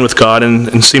the line with God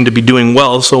and seemed to be doing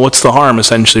well, so what's the harm,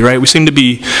 essentially, right? We seem to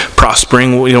be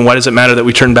prospering. Why does it matter that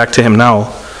we turn back to him now?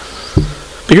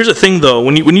 But here's the thing, though.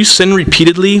 When you sin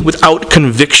repeatedly without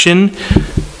conviction,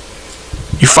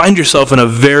 you find yourself in a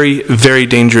very, very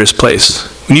dangerous place.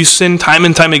 When you sin time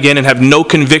and time again and have no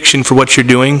conviction for what you're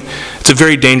doing, it's a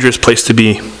very dangerous place to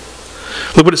be.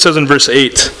 Look what it says in verse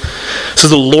 8. It says,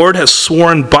 the Lord has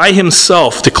sworn by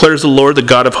himself, declares the Lord, the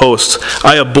God of hosts.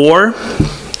 I abhor,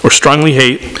 or strongly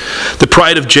hate, the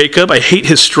pride of Jacob. I hate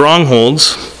his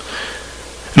strongholds.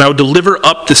 And I will deliver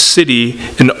up the city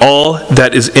and all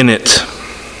that is in it.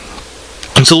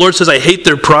 And so the Lord says, I hate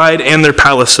their pride and their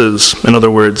palaces, in other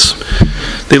words.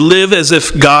 They live as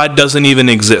if God doesn't even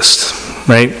exist,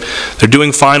 right? They're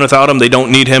doing fine without him. They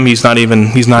don't need him. He's not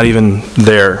even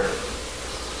there.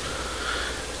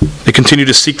 They continue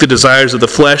to seek the desires of the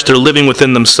flesh. They're living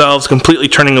within themselves, completely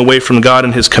turning away from God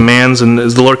and his commands. And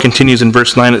as the Lord continues in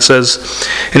verse 9, it says,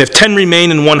 and if 10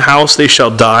 remain in one house, they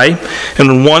shall die.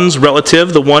 And one's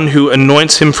relative, the one who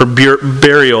anoints him for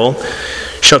burial,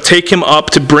 shall take him up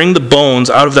to bring the bones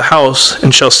out of the house,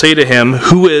 and shall say to him,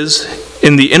 who is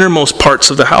in the innermost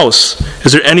parts of the house?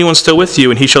 Is there anyone still with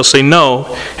you? And he shall say, no.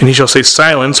 And he shall say,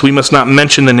 silence, we must not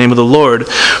mention the name of the Lord.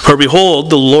 For behold,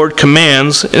 the Lord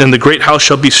commands, and the great house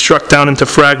shall be struck down into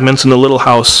fragments, and the little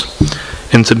house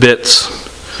into bits.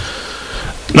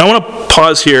 Now I want to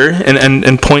pause here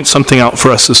and point something out for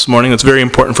us this morning that's very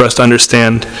important for us to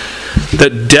understand.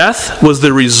 That death was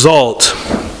the result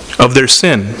of their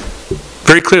sin.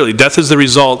 Very clearly, death is the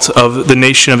result of the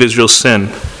nation of Israel's sin.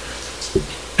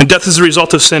 And death is the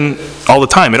result of sin all the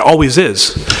time. It always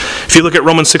is. If you look at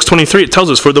Romans 6:23, it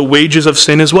tells us, for the wages of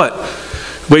sin is what?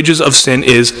 Wages of sin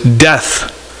is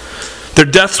death. Their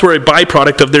deaths were a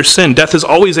byproduct of their sin. Death is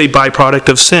always a byproduct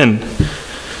of sin.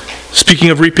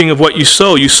 Speaking of reaping of what you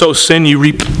sow sin, you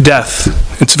reap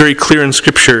death. It's very clear in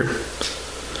Scripture.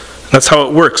 That's how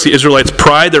it works. The Israelites'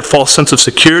 pride, their false sense of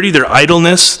security, their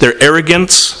idleness, their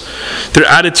arrogance, their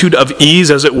attitude of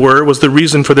ease, as it were, was the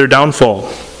reason for their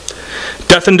downfall.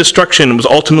 Death and destruction was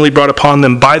ultimately brought upon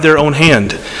them by their own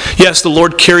hand. Yes, the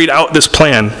Lord carried out this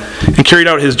plan and carried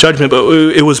out his judgment, but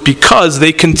it was because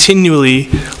they continually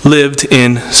lived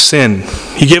in sin.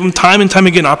 He gave them time and time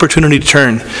again opportunity to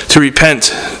turn, to repent,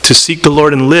 to seek the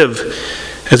Lord and live,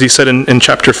 as he said in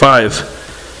chapter 5.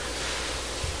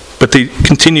 But they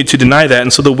continued to deny that,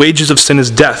 and so the wages of sin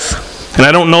is death. And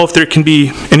I don't know if there can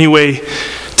be any way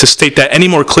to state that any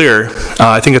more clear.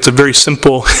 I think it's a very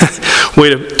simple way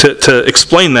to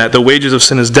explain that. The wages of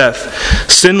sin is death.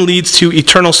 Sin leads to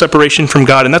eternal separation from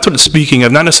God, and that's what it's speaking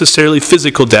of. Not necessarily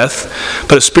physical death,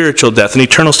 but a spiritual death, an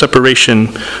eternal separation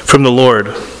from the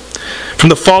Lord. From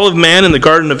the fall of man in the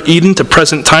Garden of Eden to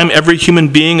present time, every human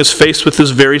being is faced with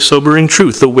this very sobering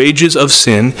truth. The wages of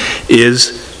sin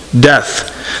is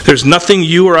death. There's nothing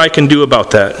you or I can do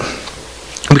about that.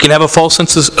 We can have a false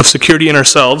sense of security in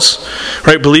ourselves,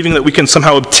 right? Believing that we can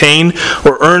somehow obtain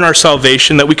or earn our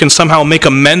salvation, that we can somehow make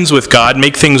amends with God,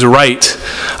 make things right.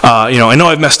 I know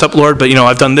I've messed up, Lord, but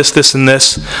I've done this, this, and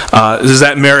this. Does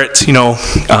that merit? Am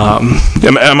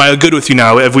I good with you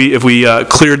now? Have we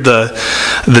cleared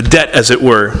the debt, as it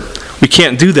were? We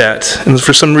can't do that. And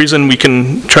for some reason, we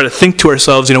can try to think to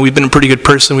ourselves, we've been a pretty good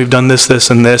person. We've done this, this,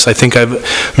 and this. I think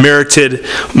I've merited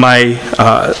my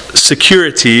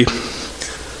security.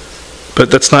 But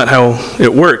that's not how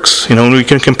it works. When we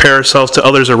can compare ourselves to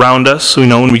others around us,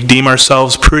 when we deem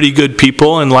ourselves pretty good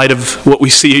people in light of what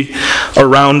we see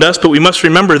around us. But we must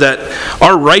remember that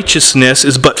our righteousness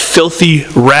is but filthy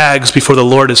rags before the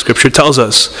Lord, as Scripture tells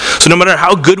us. So no matter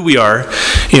how good we are,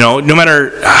 no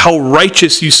matter how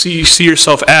righteous you see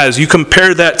yourself as, you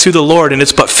compare that to the Lord and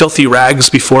it's but filthy rags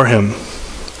before Him.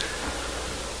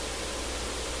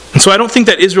 And so I don't think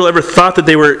that Israel ever thought that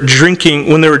they were drinking,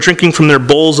 when they were drinking from their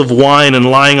bowls of wine and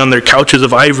lying on their couches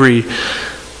of ivory,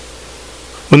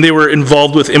 when they were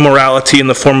involved with immorality in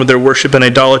the form of their worship and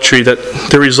idolatry, that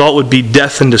the result would be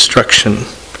death and destruction.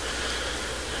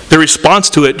 Their response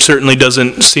to it certainly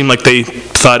doesn't seem like they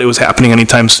thought it was happening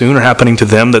anytime soon or happening to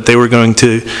them, that they were going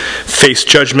to face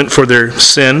judgment for their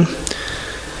sin.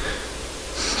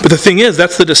 But the thing is,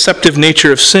 that's the deceptive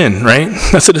nature of sin, right?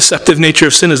 That's the deceptive nature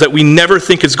of sin, is that we never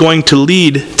think it's going to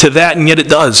lead to that, and yet it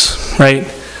does,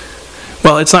 right?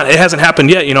 Well, it hasn't happened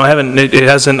yet, I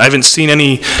haven't seen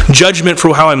any judgment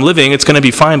for how I'm living. It's going to be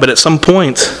fine, but at some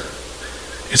point,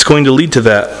 it's going to lead to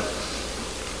that.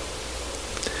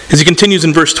 As he continues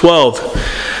in verse 12,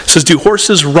 it says, "Do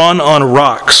horses run on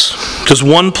rocks? Does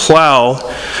one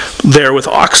plow there with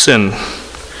oxen?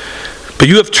 But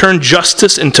you have turned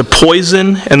justice into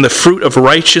poison and the fruit of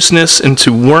righteousness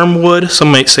into wormwood,"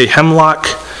 some might say hemlock.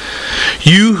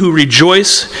 "You who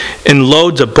rejoice in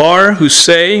Lo Debar, who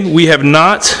say,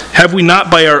 have we not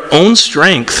by our own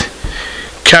strength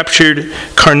captured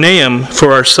Carnaim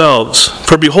for ourselves?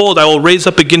 For behold, I will raise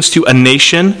up against you a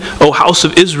nation, O house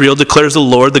of Israel, declares the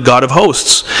Lord, the God of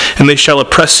hosts. And they shall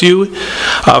oppress you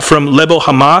from Lebo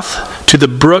Hamath to the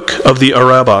brook of the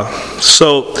Arabah."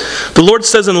 So the Lord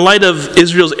says, in light of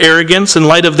Israel's arrogance, in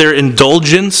light of their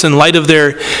indulgence, in light of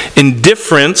their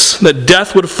indifference, that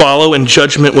death would follow and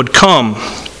judgment would come.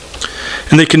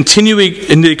 And they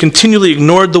continually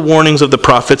ignored the warnings of the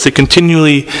prophets. They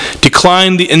continually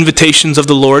declined the invitations of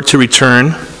the Lord to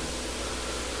return.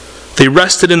 They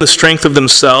rested in the strength of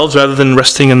themselves rather than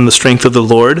resting in the strength of the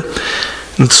Lord.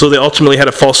 And so they ultimately had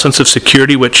a false sense of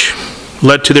security, which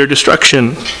led to their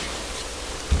destruction.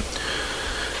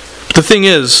 But the thing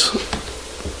is,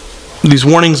 these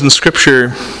warnings in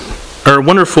Scripture are a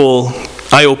wonderful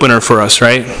eye-opener for us,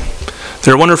 right?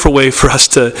 They're a wonderful way for us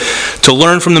to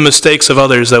learn from the mistakes of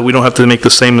others, that we don't have to make the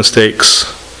same mistakes.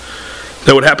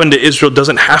 That what happened to Israel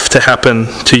doesn't have to happen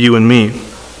to you and me.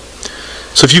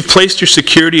 So if you've placed your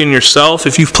security in yourself,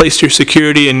 if you've placed your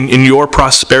security in your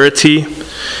prosperity,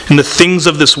 in the things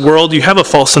of this world, you have a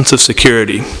false sense of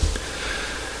security.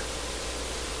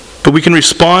 But we can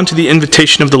respond to the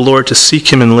invitation of the Lord to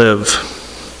seek Him and live.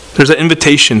 There's an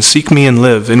invitation, seek me and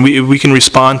live, and we can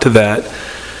respond to that.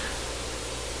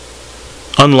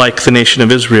 Unlike the nation of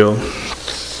Israel.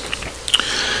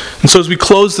 And so as we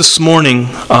close this morning,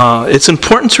 it's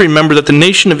important to remember that the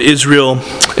nation of Israel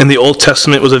in the Old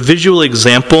Testament was a visual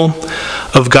example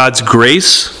of God's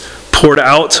grace poured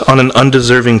out on an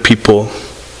undeserving people.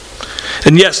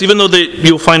 And yes, even though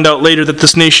you'll find out later that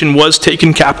this nation was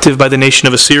taken captive by the nation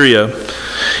of Assyria,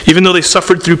 even though they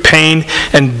suffered through pain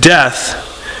and death,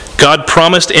 God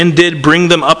promised and did bring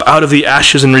them up out of the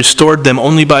ashes and restored them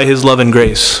only by His love and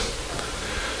grace.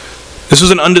 This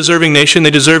was an undeserving nation.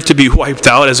 They deserved to be wiped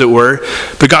out, as it were.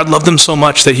 But God loved them so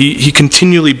much that He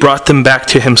continually brought them back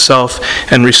to Himself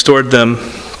and restored them.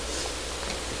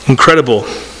 Incredible.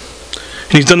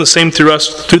 And He's done the same through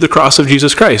us, through the cross of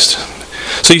Jesus Christ.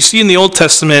 So you see in the Old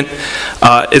Testament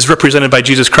is represented by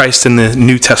Jesus Christ in the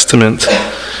New Testament.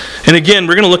 And again,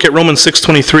 we're going to look at Romans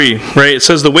 6:23, right? It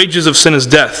says, "The wages of sin is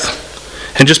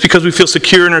death. And just because we feel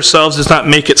secure in ourselves does not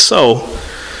make it so."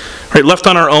 Right, left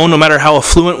on our own, no matter how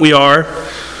affluent we are,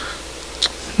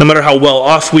 no matter how well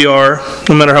off we are,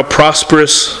 no matter how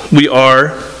prosperous we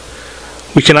are,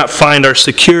 we cannot find our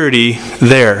security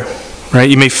there. Right?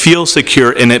 You may feel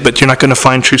secure in it, but you're not going to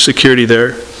find true security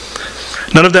there.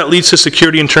 None of that leads to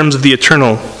security in terms of the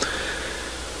eternal.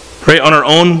 Right? On our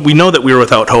own, we know that we are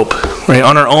without hope. Right?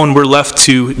 On our own, we're left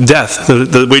to death.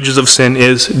 The wages of sin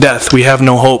is death. We have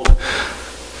no hope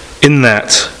in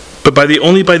that. But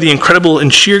only by the incredible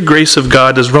and sheer grace of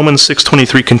God does Romans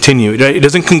 6:23 continue. It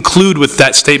doesn't conclude with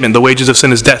that statement, the wages of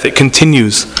sin is death. It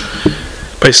continues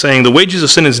by saying, the wages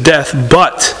of sin is death,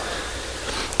 but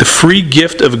the free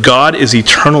gift of God is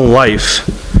eternal life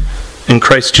in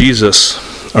Christ Jesus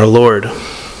our Lord.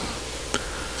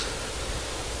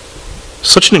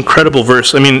 Such an incredible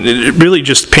verse. I mean, it really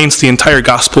just paints the entire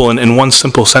gospel in one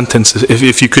simple sentence,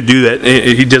 if you could do that.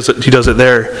 He does it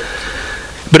there.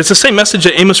 But it's the same message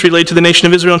that Amos relayed to the nation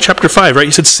of Israel in chapter 5, right?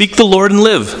 He said, seek the Lord and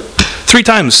live. 3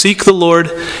 times, seek the Lord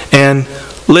and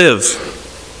live.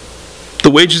 The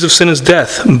wages of sin is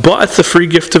death, but the free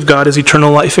gift of God is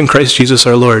eternal life in Christ Jesus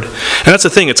our Lord. And that's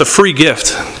the thing, it's a free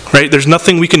gift, right? There's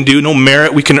nothing we can do, no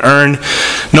merit we can earn,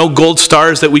 no gold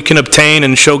stars that we can obtain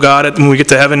and show God when we get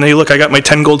to heaven. Hey, look, I got my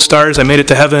 10 gold stars, I made it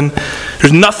to heaven.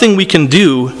 There's nothing we can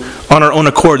do on our own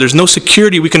accord. There's no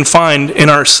security we can find in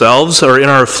ourselves or in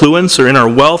our affluence or in our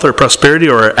wealth or prosperity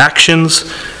or our actions.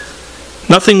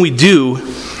 Nothing we do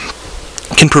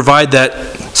can provide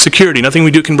that security. Nothing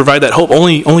we do can provide that hope.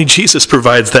 Only Jesus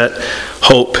provides that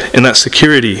hope and that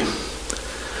security.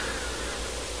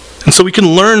 And so we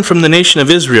can learn from the nation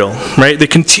of Israel, right? They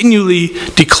continually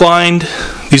declined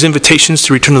these invitations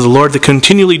to return to the Lord. They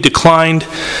continually declined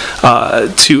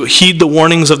to heed the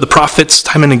warnings of the prophets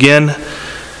time and again.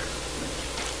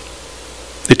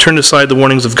 They turned aside the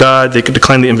warnings of God. They could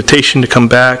decline the invitation to come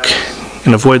back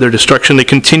and avoid their destruction. They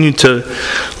continued to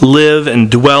live and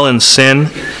dwell in sin.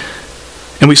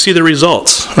 And we see the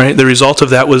results, right? The result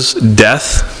of that was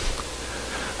death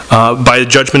by the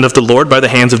judgment of the Lord, by the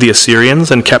hands of the Assyrians,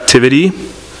 and captivity.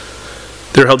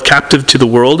 They're held captive to the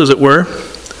world, as it were.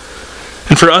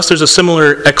 And for us, there's a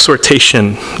similar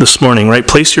exhortation this morning, right?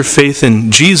 Place your faith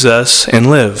in Jesus and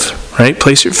live, right?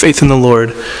 Place your faith in the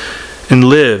Lord and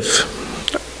live.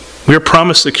 We are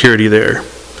promised security there.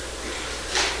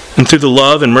 And through the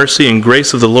love and mercy and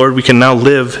grace of the Lord, we can now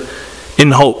live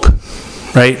in hope,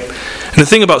 right? And the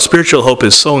thing about spiritual hope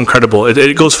is so incredible.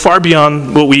 It goes far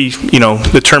beyond what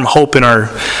the term hope in our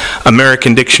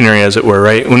American dictionary, as it were,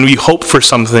 right? When we hope for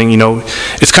something,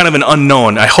 it's kind of an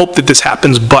unknown. I hope that this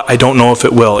happens, but I don't know if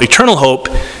it will. Eternal hope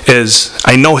is,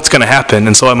 I know it's going to happen,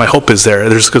 and so my hope is there.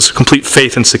 There's complete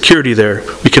faith and security there.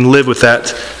 We can live with that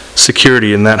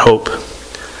security and that hope.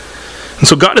 And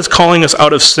so God is calling us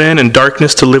out of sin and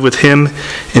darkness to live with Him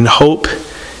in hope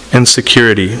and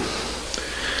security.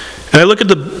 And I look at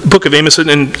the book of Amos,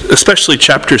 and especially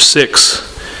chapter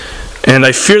 6, and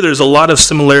I fear there's a lot of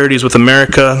similarities with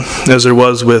America as there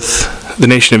was with the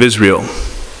nation of Israel,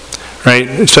 right?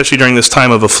 Especially during this time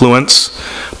of affluence,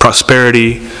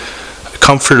 prosperity,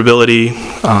 comfortability.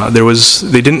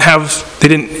 They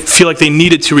didn't feel like they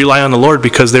needed to rely on the Lord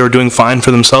because they were doing fine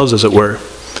for themselves, as it were.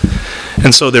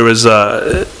 And so there was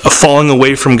a falling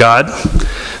away from God.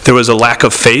 There was a lack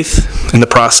of faith in the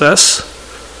process.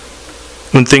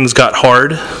 When things got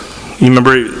hard, you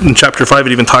remember in chapter 5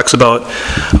 it even talks about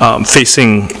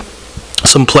facing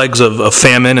some plagues of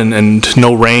famine and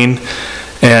no rain.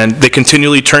 And they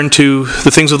continually turned to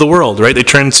the things of the world, right? They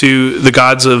turned to the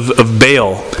gods of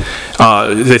Baal.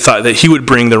 They thought that he would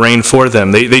bring the rain for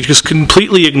them. They just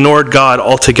completely ignored God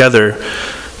altogether.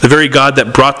 The very God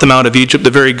that brought them out of Egypt, the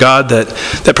very God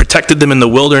that protected them in the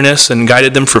wilderness and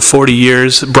guided them for 40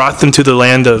 years, brought them to the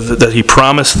land that He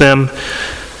promised them,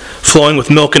 flowing with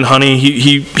milk and honey.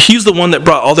 He's the one that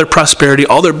brought all their prosperity,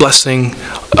 all their blessing,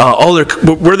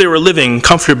 where they were living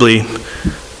comfortably.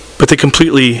 But they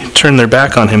completely turned their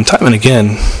back on Him time and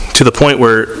again, to the point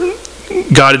where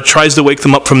God tries to wake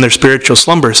them up from their spiritual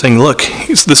slumber, saying, look,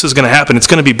 this is going to happen. It's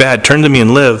going to be bad. Turn to me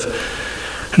and live.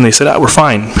 And they said, we're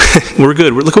fine. We're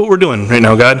good. Look at what we're doing right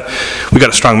now, God. We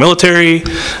got a strong military.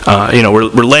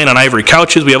 We're laying on ivory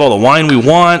couches. We have all the wine we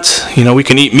want. We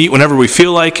can eat meat whenever we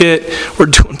feel like it. We're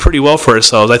doing pretty well for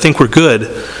ourselves. I think we're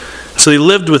good. So they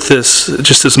lived with this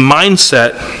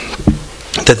mindset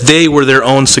that they were their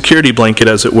own security blanket,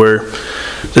 as it were,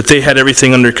 that they had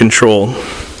everything under control.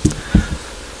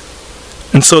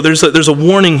 And so there's a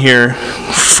warning here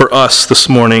for us this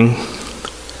morning.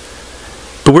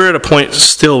 But we're at a point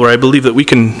still where I believe that we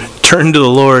can turn to the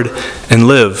Lord and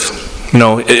live.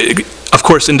 Of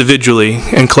course, individually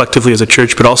and collectively as a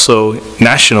church, but also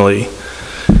nationally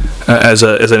as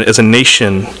a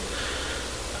nation.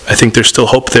 I think there's still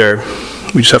hope there.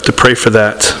 We just have to pray for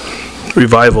that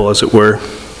revival, as it were.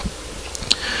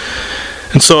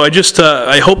 And so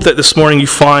I hope that this morning you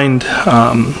find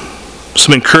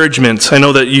some encouragement. I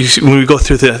know that when we go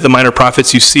through the minor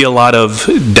prophets, you see a lot of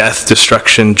death,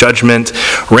 destruction, judgment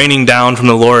raining down from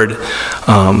the Lord.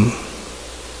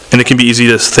 And it can be easy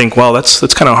to think, well,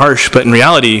 that's kind of harsh. But in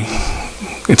reality,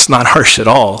 it's not harsh at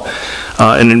all.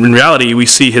 And in reality, we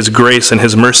see His grace and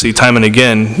His mercy time and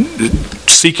again,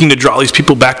 seeking to draw these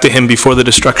people back to Him before the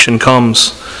destruction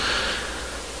comes.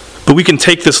 But we can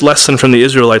take this lesson from the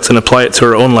Israelites and apply it to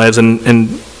our own lives and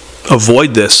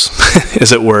avoid this,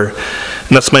 as it were.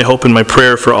 And that's my hope and my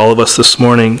prayer for all of us this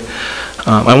morning.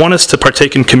 I want us to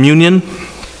partake in communion.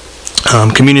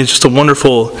 Communion is just a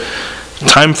wonderful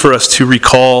time for us to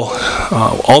recall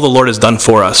all the Lord has done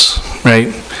for us, right?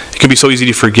 It can be so easy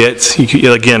to forget.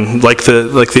 Again, like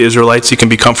the Israelites, you can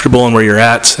be comfortable in where you're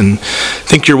at and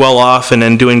think you're well off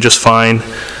and doing just fine.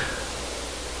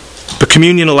 But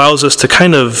communion allows us to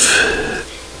kind of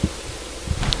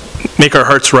make our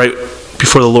hearts right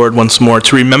before the Lord once more,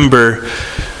 to remember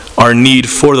our need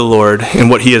for the Lord and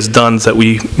what He has done, so that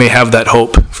we may have that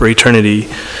hope for eternity.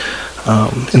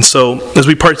 And so, as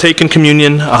we partake in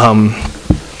communion,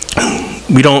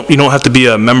 you don't have to be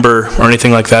a member or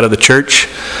anything like that of the church.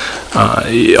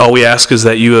 All we ask is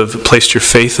that you have placed your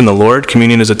faith in the Lord.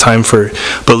 Communion is a time for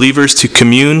believers to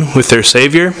commune with their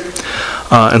Savior.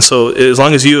 And so as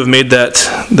long as you have made that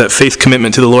faith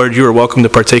commitment to the Lord, you are welcome to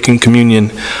partake in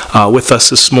communion with us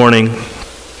this morning.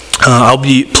 I'll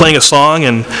be playing a song,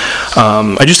 and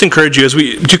I just encourage you, as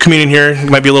we do communion here, it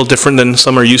might be a little different than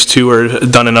some are used to or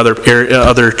done in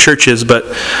other churches, but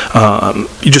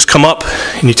you just come up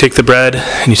and you take the bread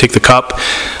and you take the cup.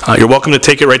 You're welcome to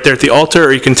take it right there at the altar,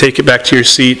 or you can take it back to your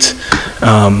seat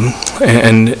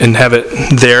and have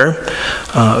it there.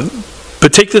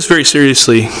 But take this very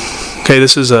seriously. Okay,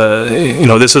 this is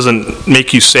this doesn't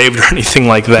make you saved or anything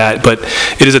like that, but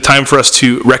it is a time for us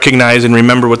to recognize and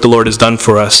remember what the Lord has done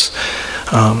for us.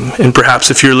 And perhaps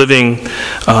if you're living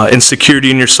insecurity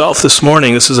in yourself this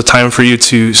morning, this is a time for you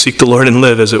to seek the Lord and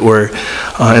live, as it were,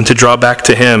 and to draw back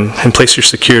to Him and place your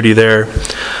security there.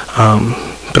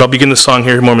 But I'll begin the song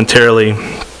here momentarily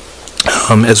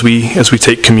as we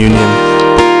take communion.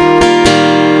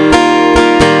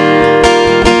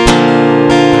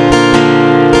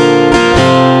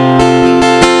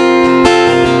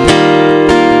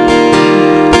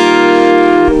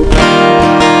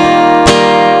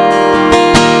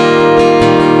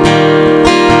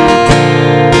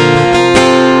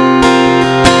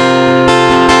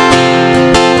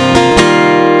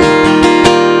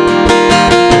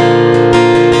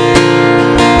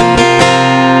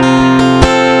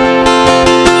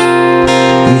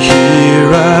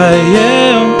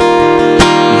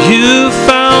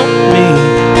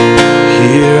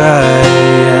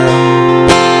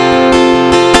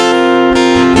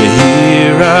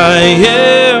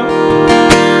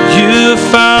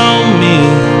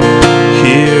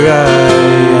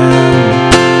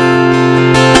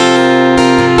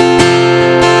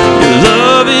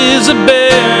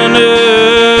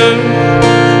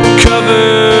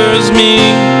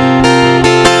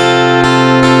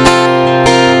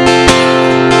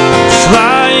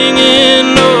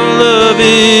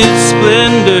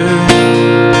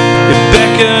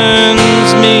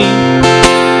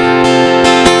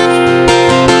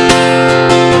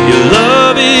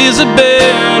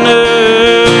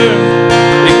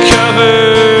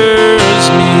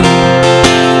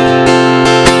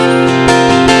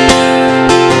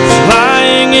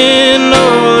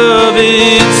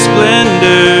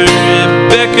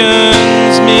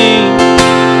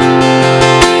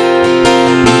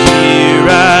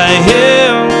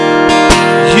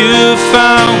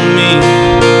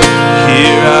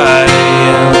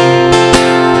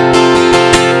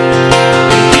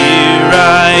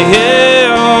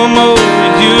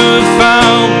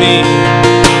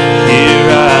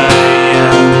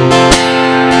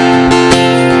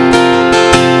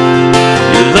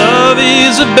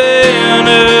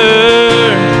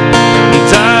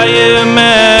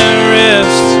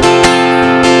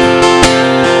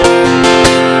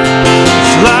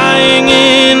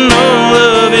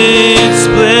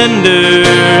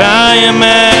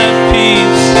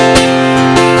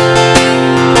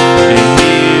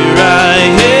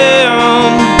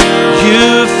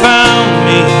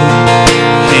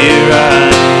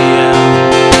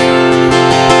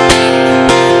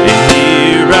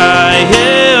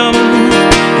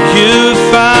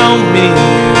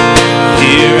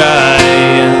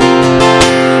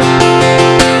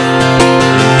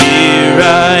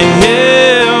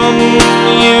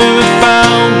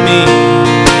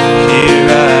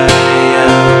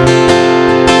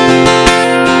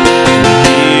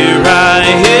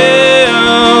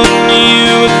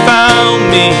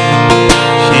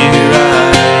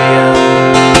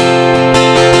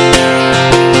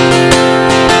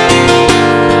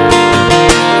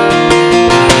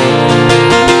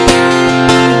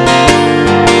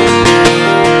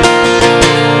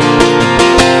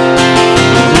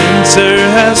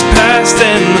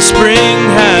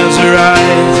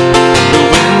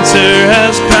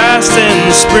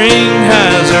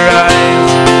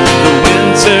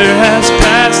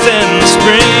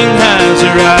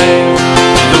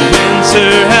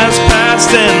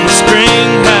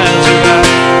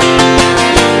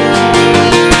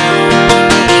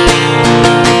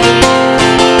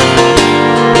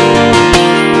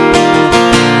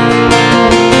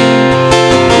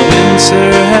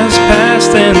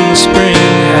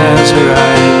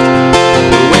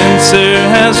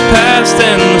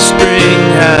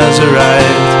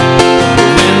 Arrived. The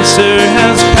winter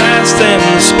has passed and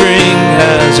the spring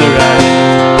has arrived.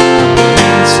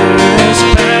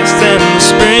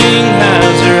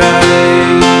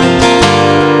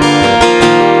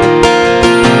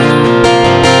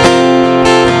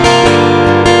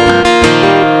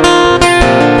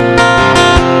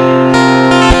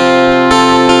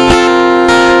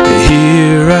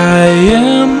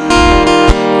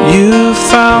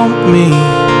 found me.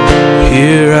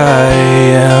 Here I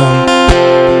am.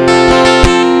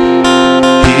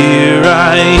 Here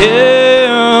I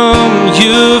am.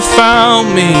 You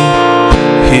found me.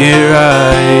 Here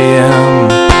I am.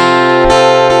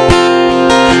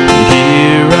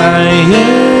 Here I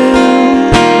am.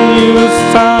 You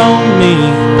found me.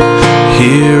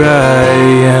 Here I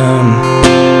am.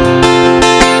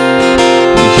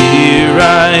 Here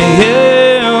I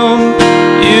am.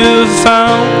 You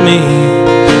found me.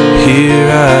 Here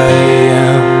I am.